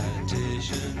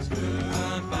excitations.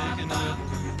 I'm picking up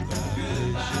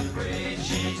good vibrations.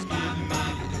 She's giving me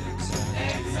the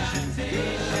excitations.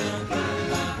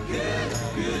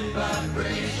 Good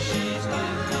vibrations. She's giving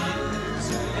me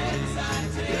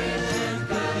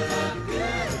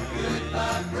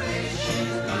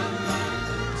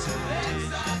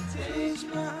Close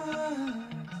my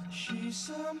eyes, she's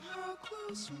somehow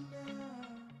closer now.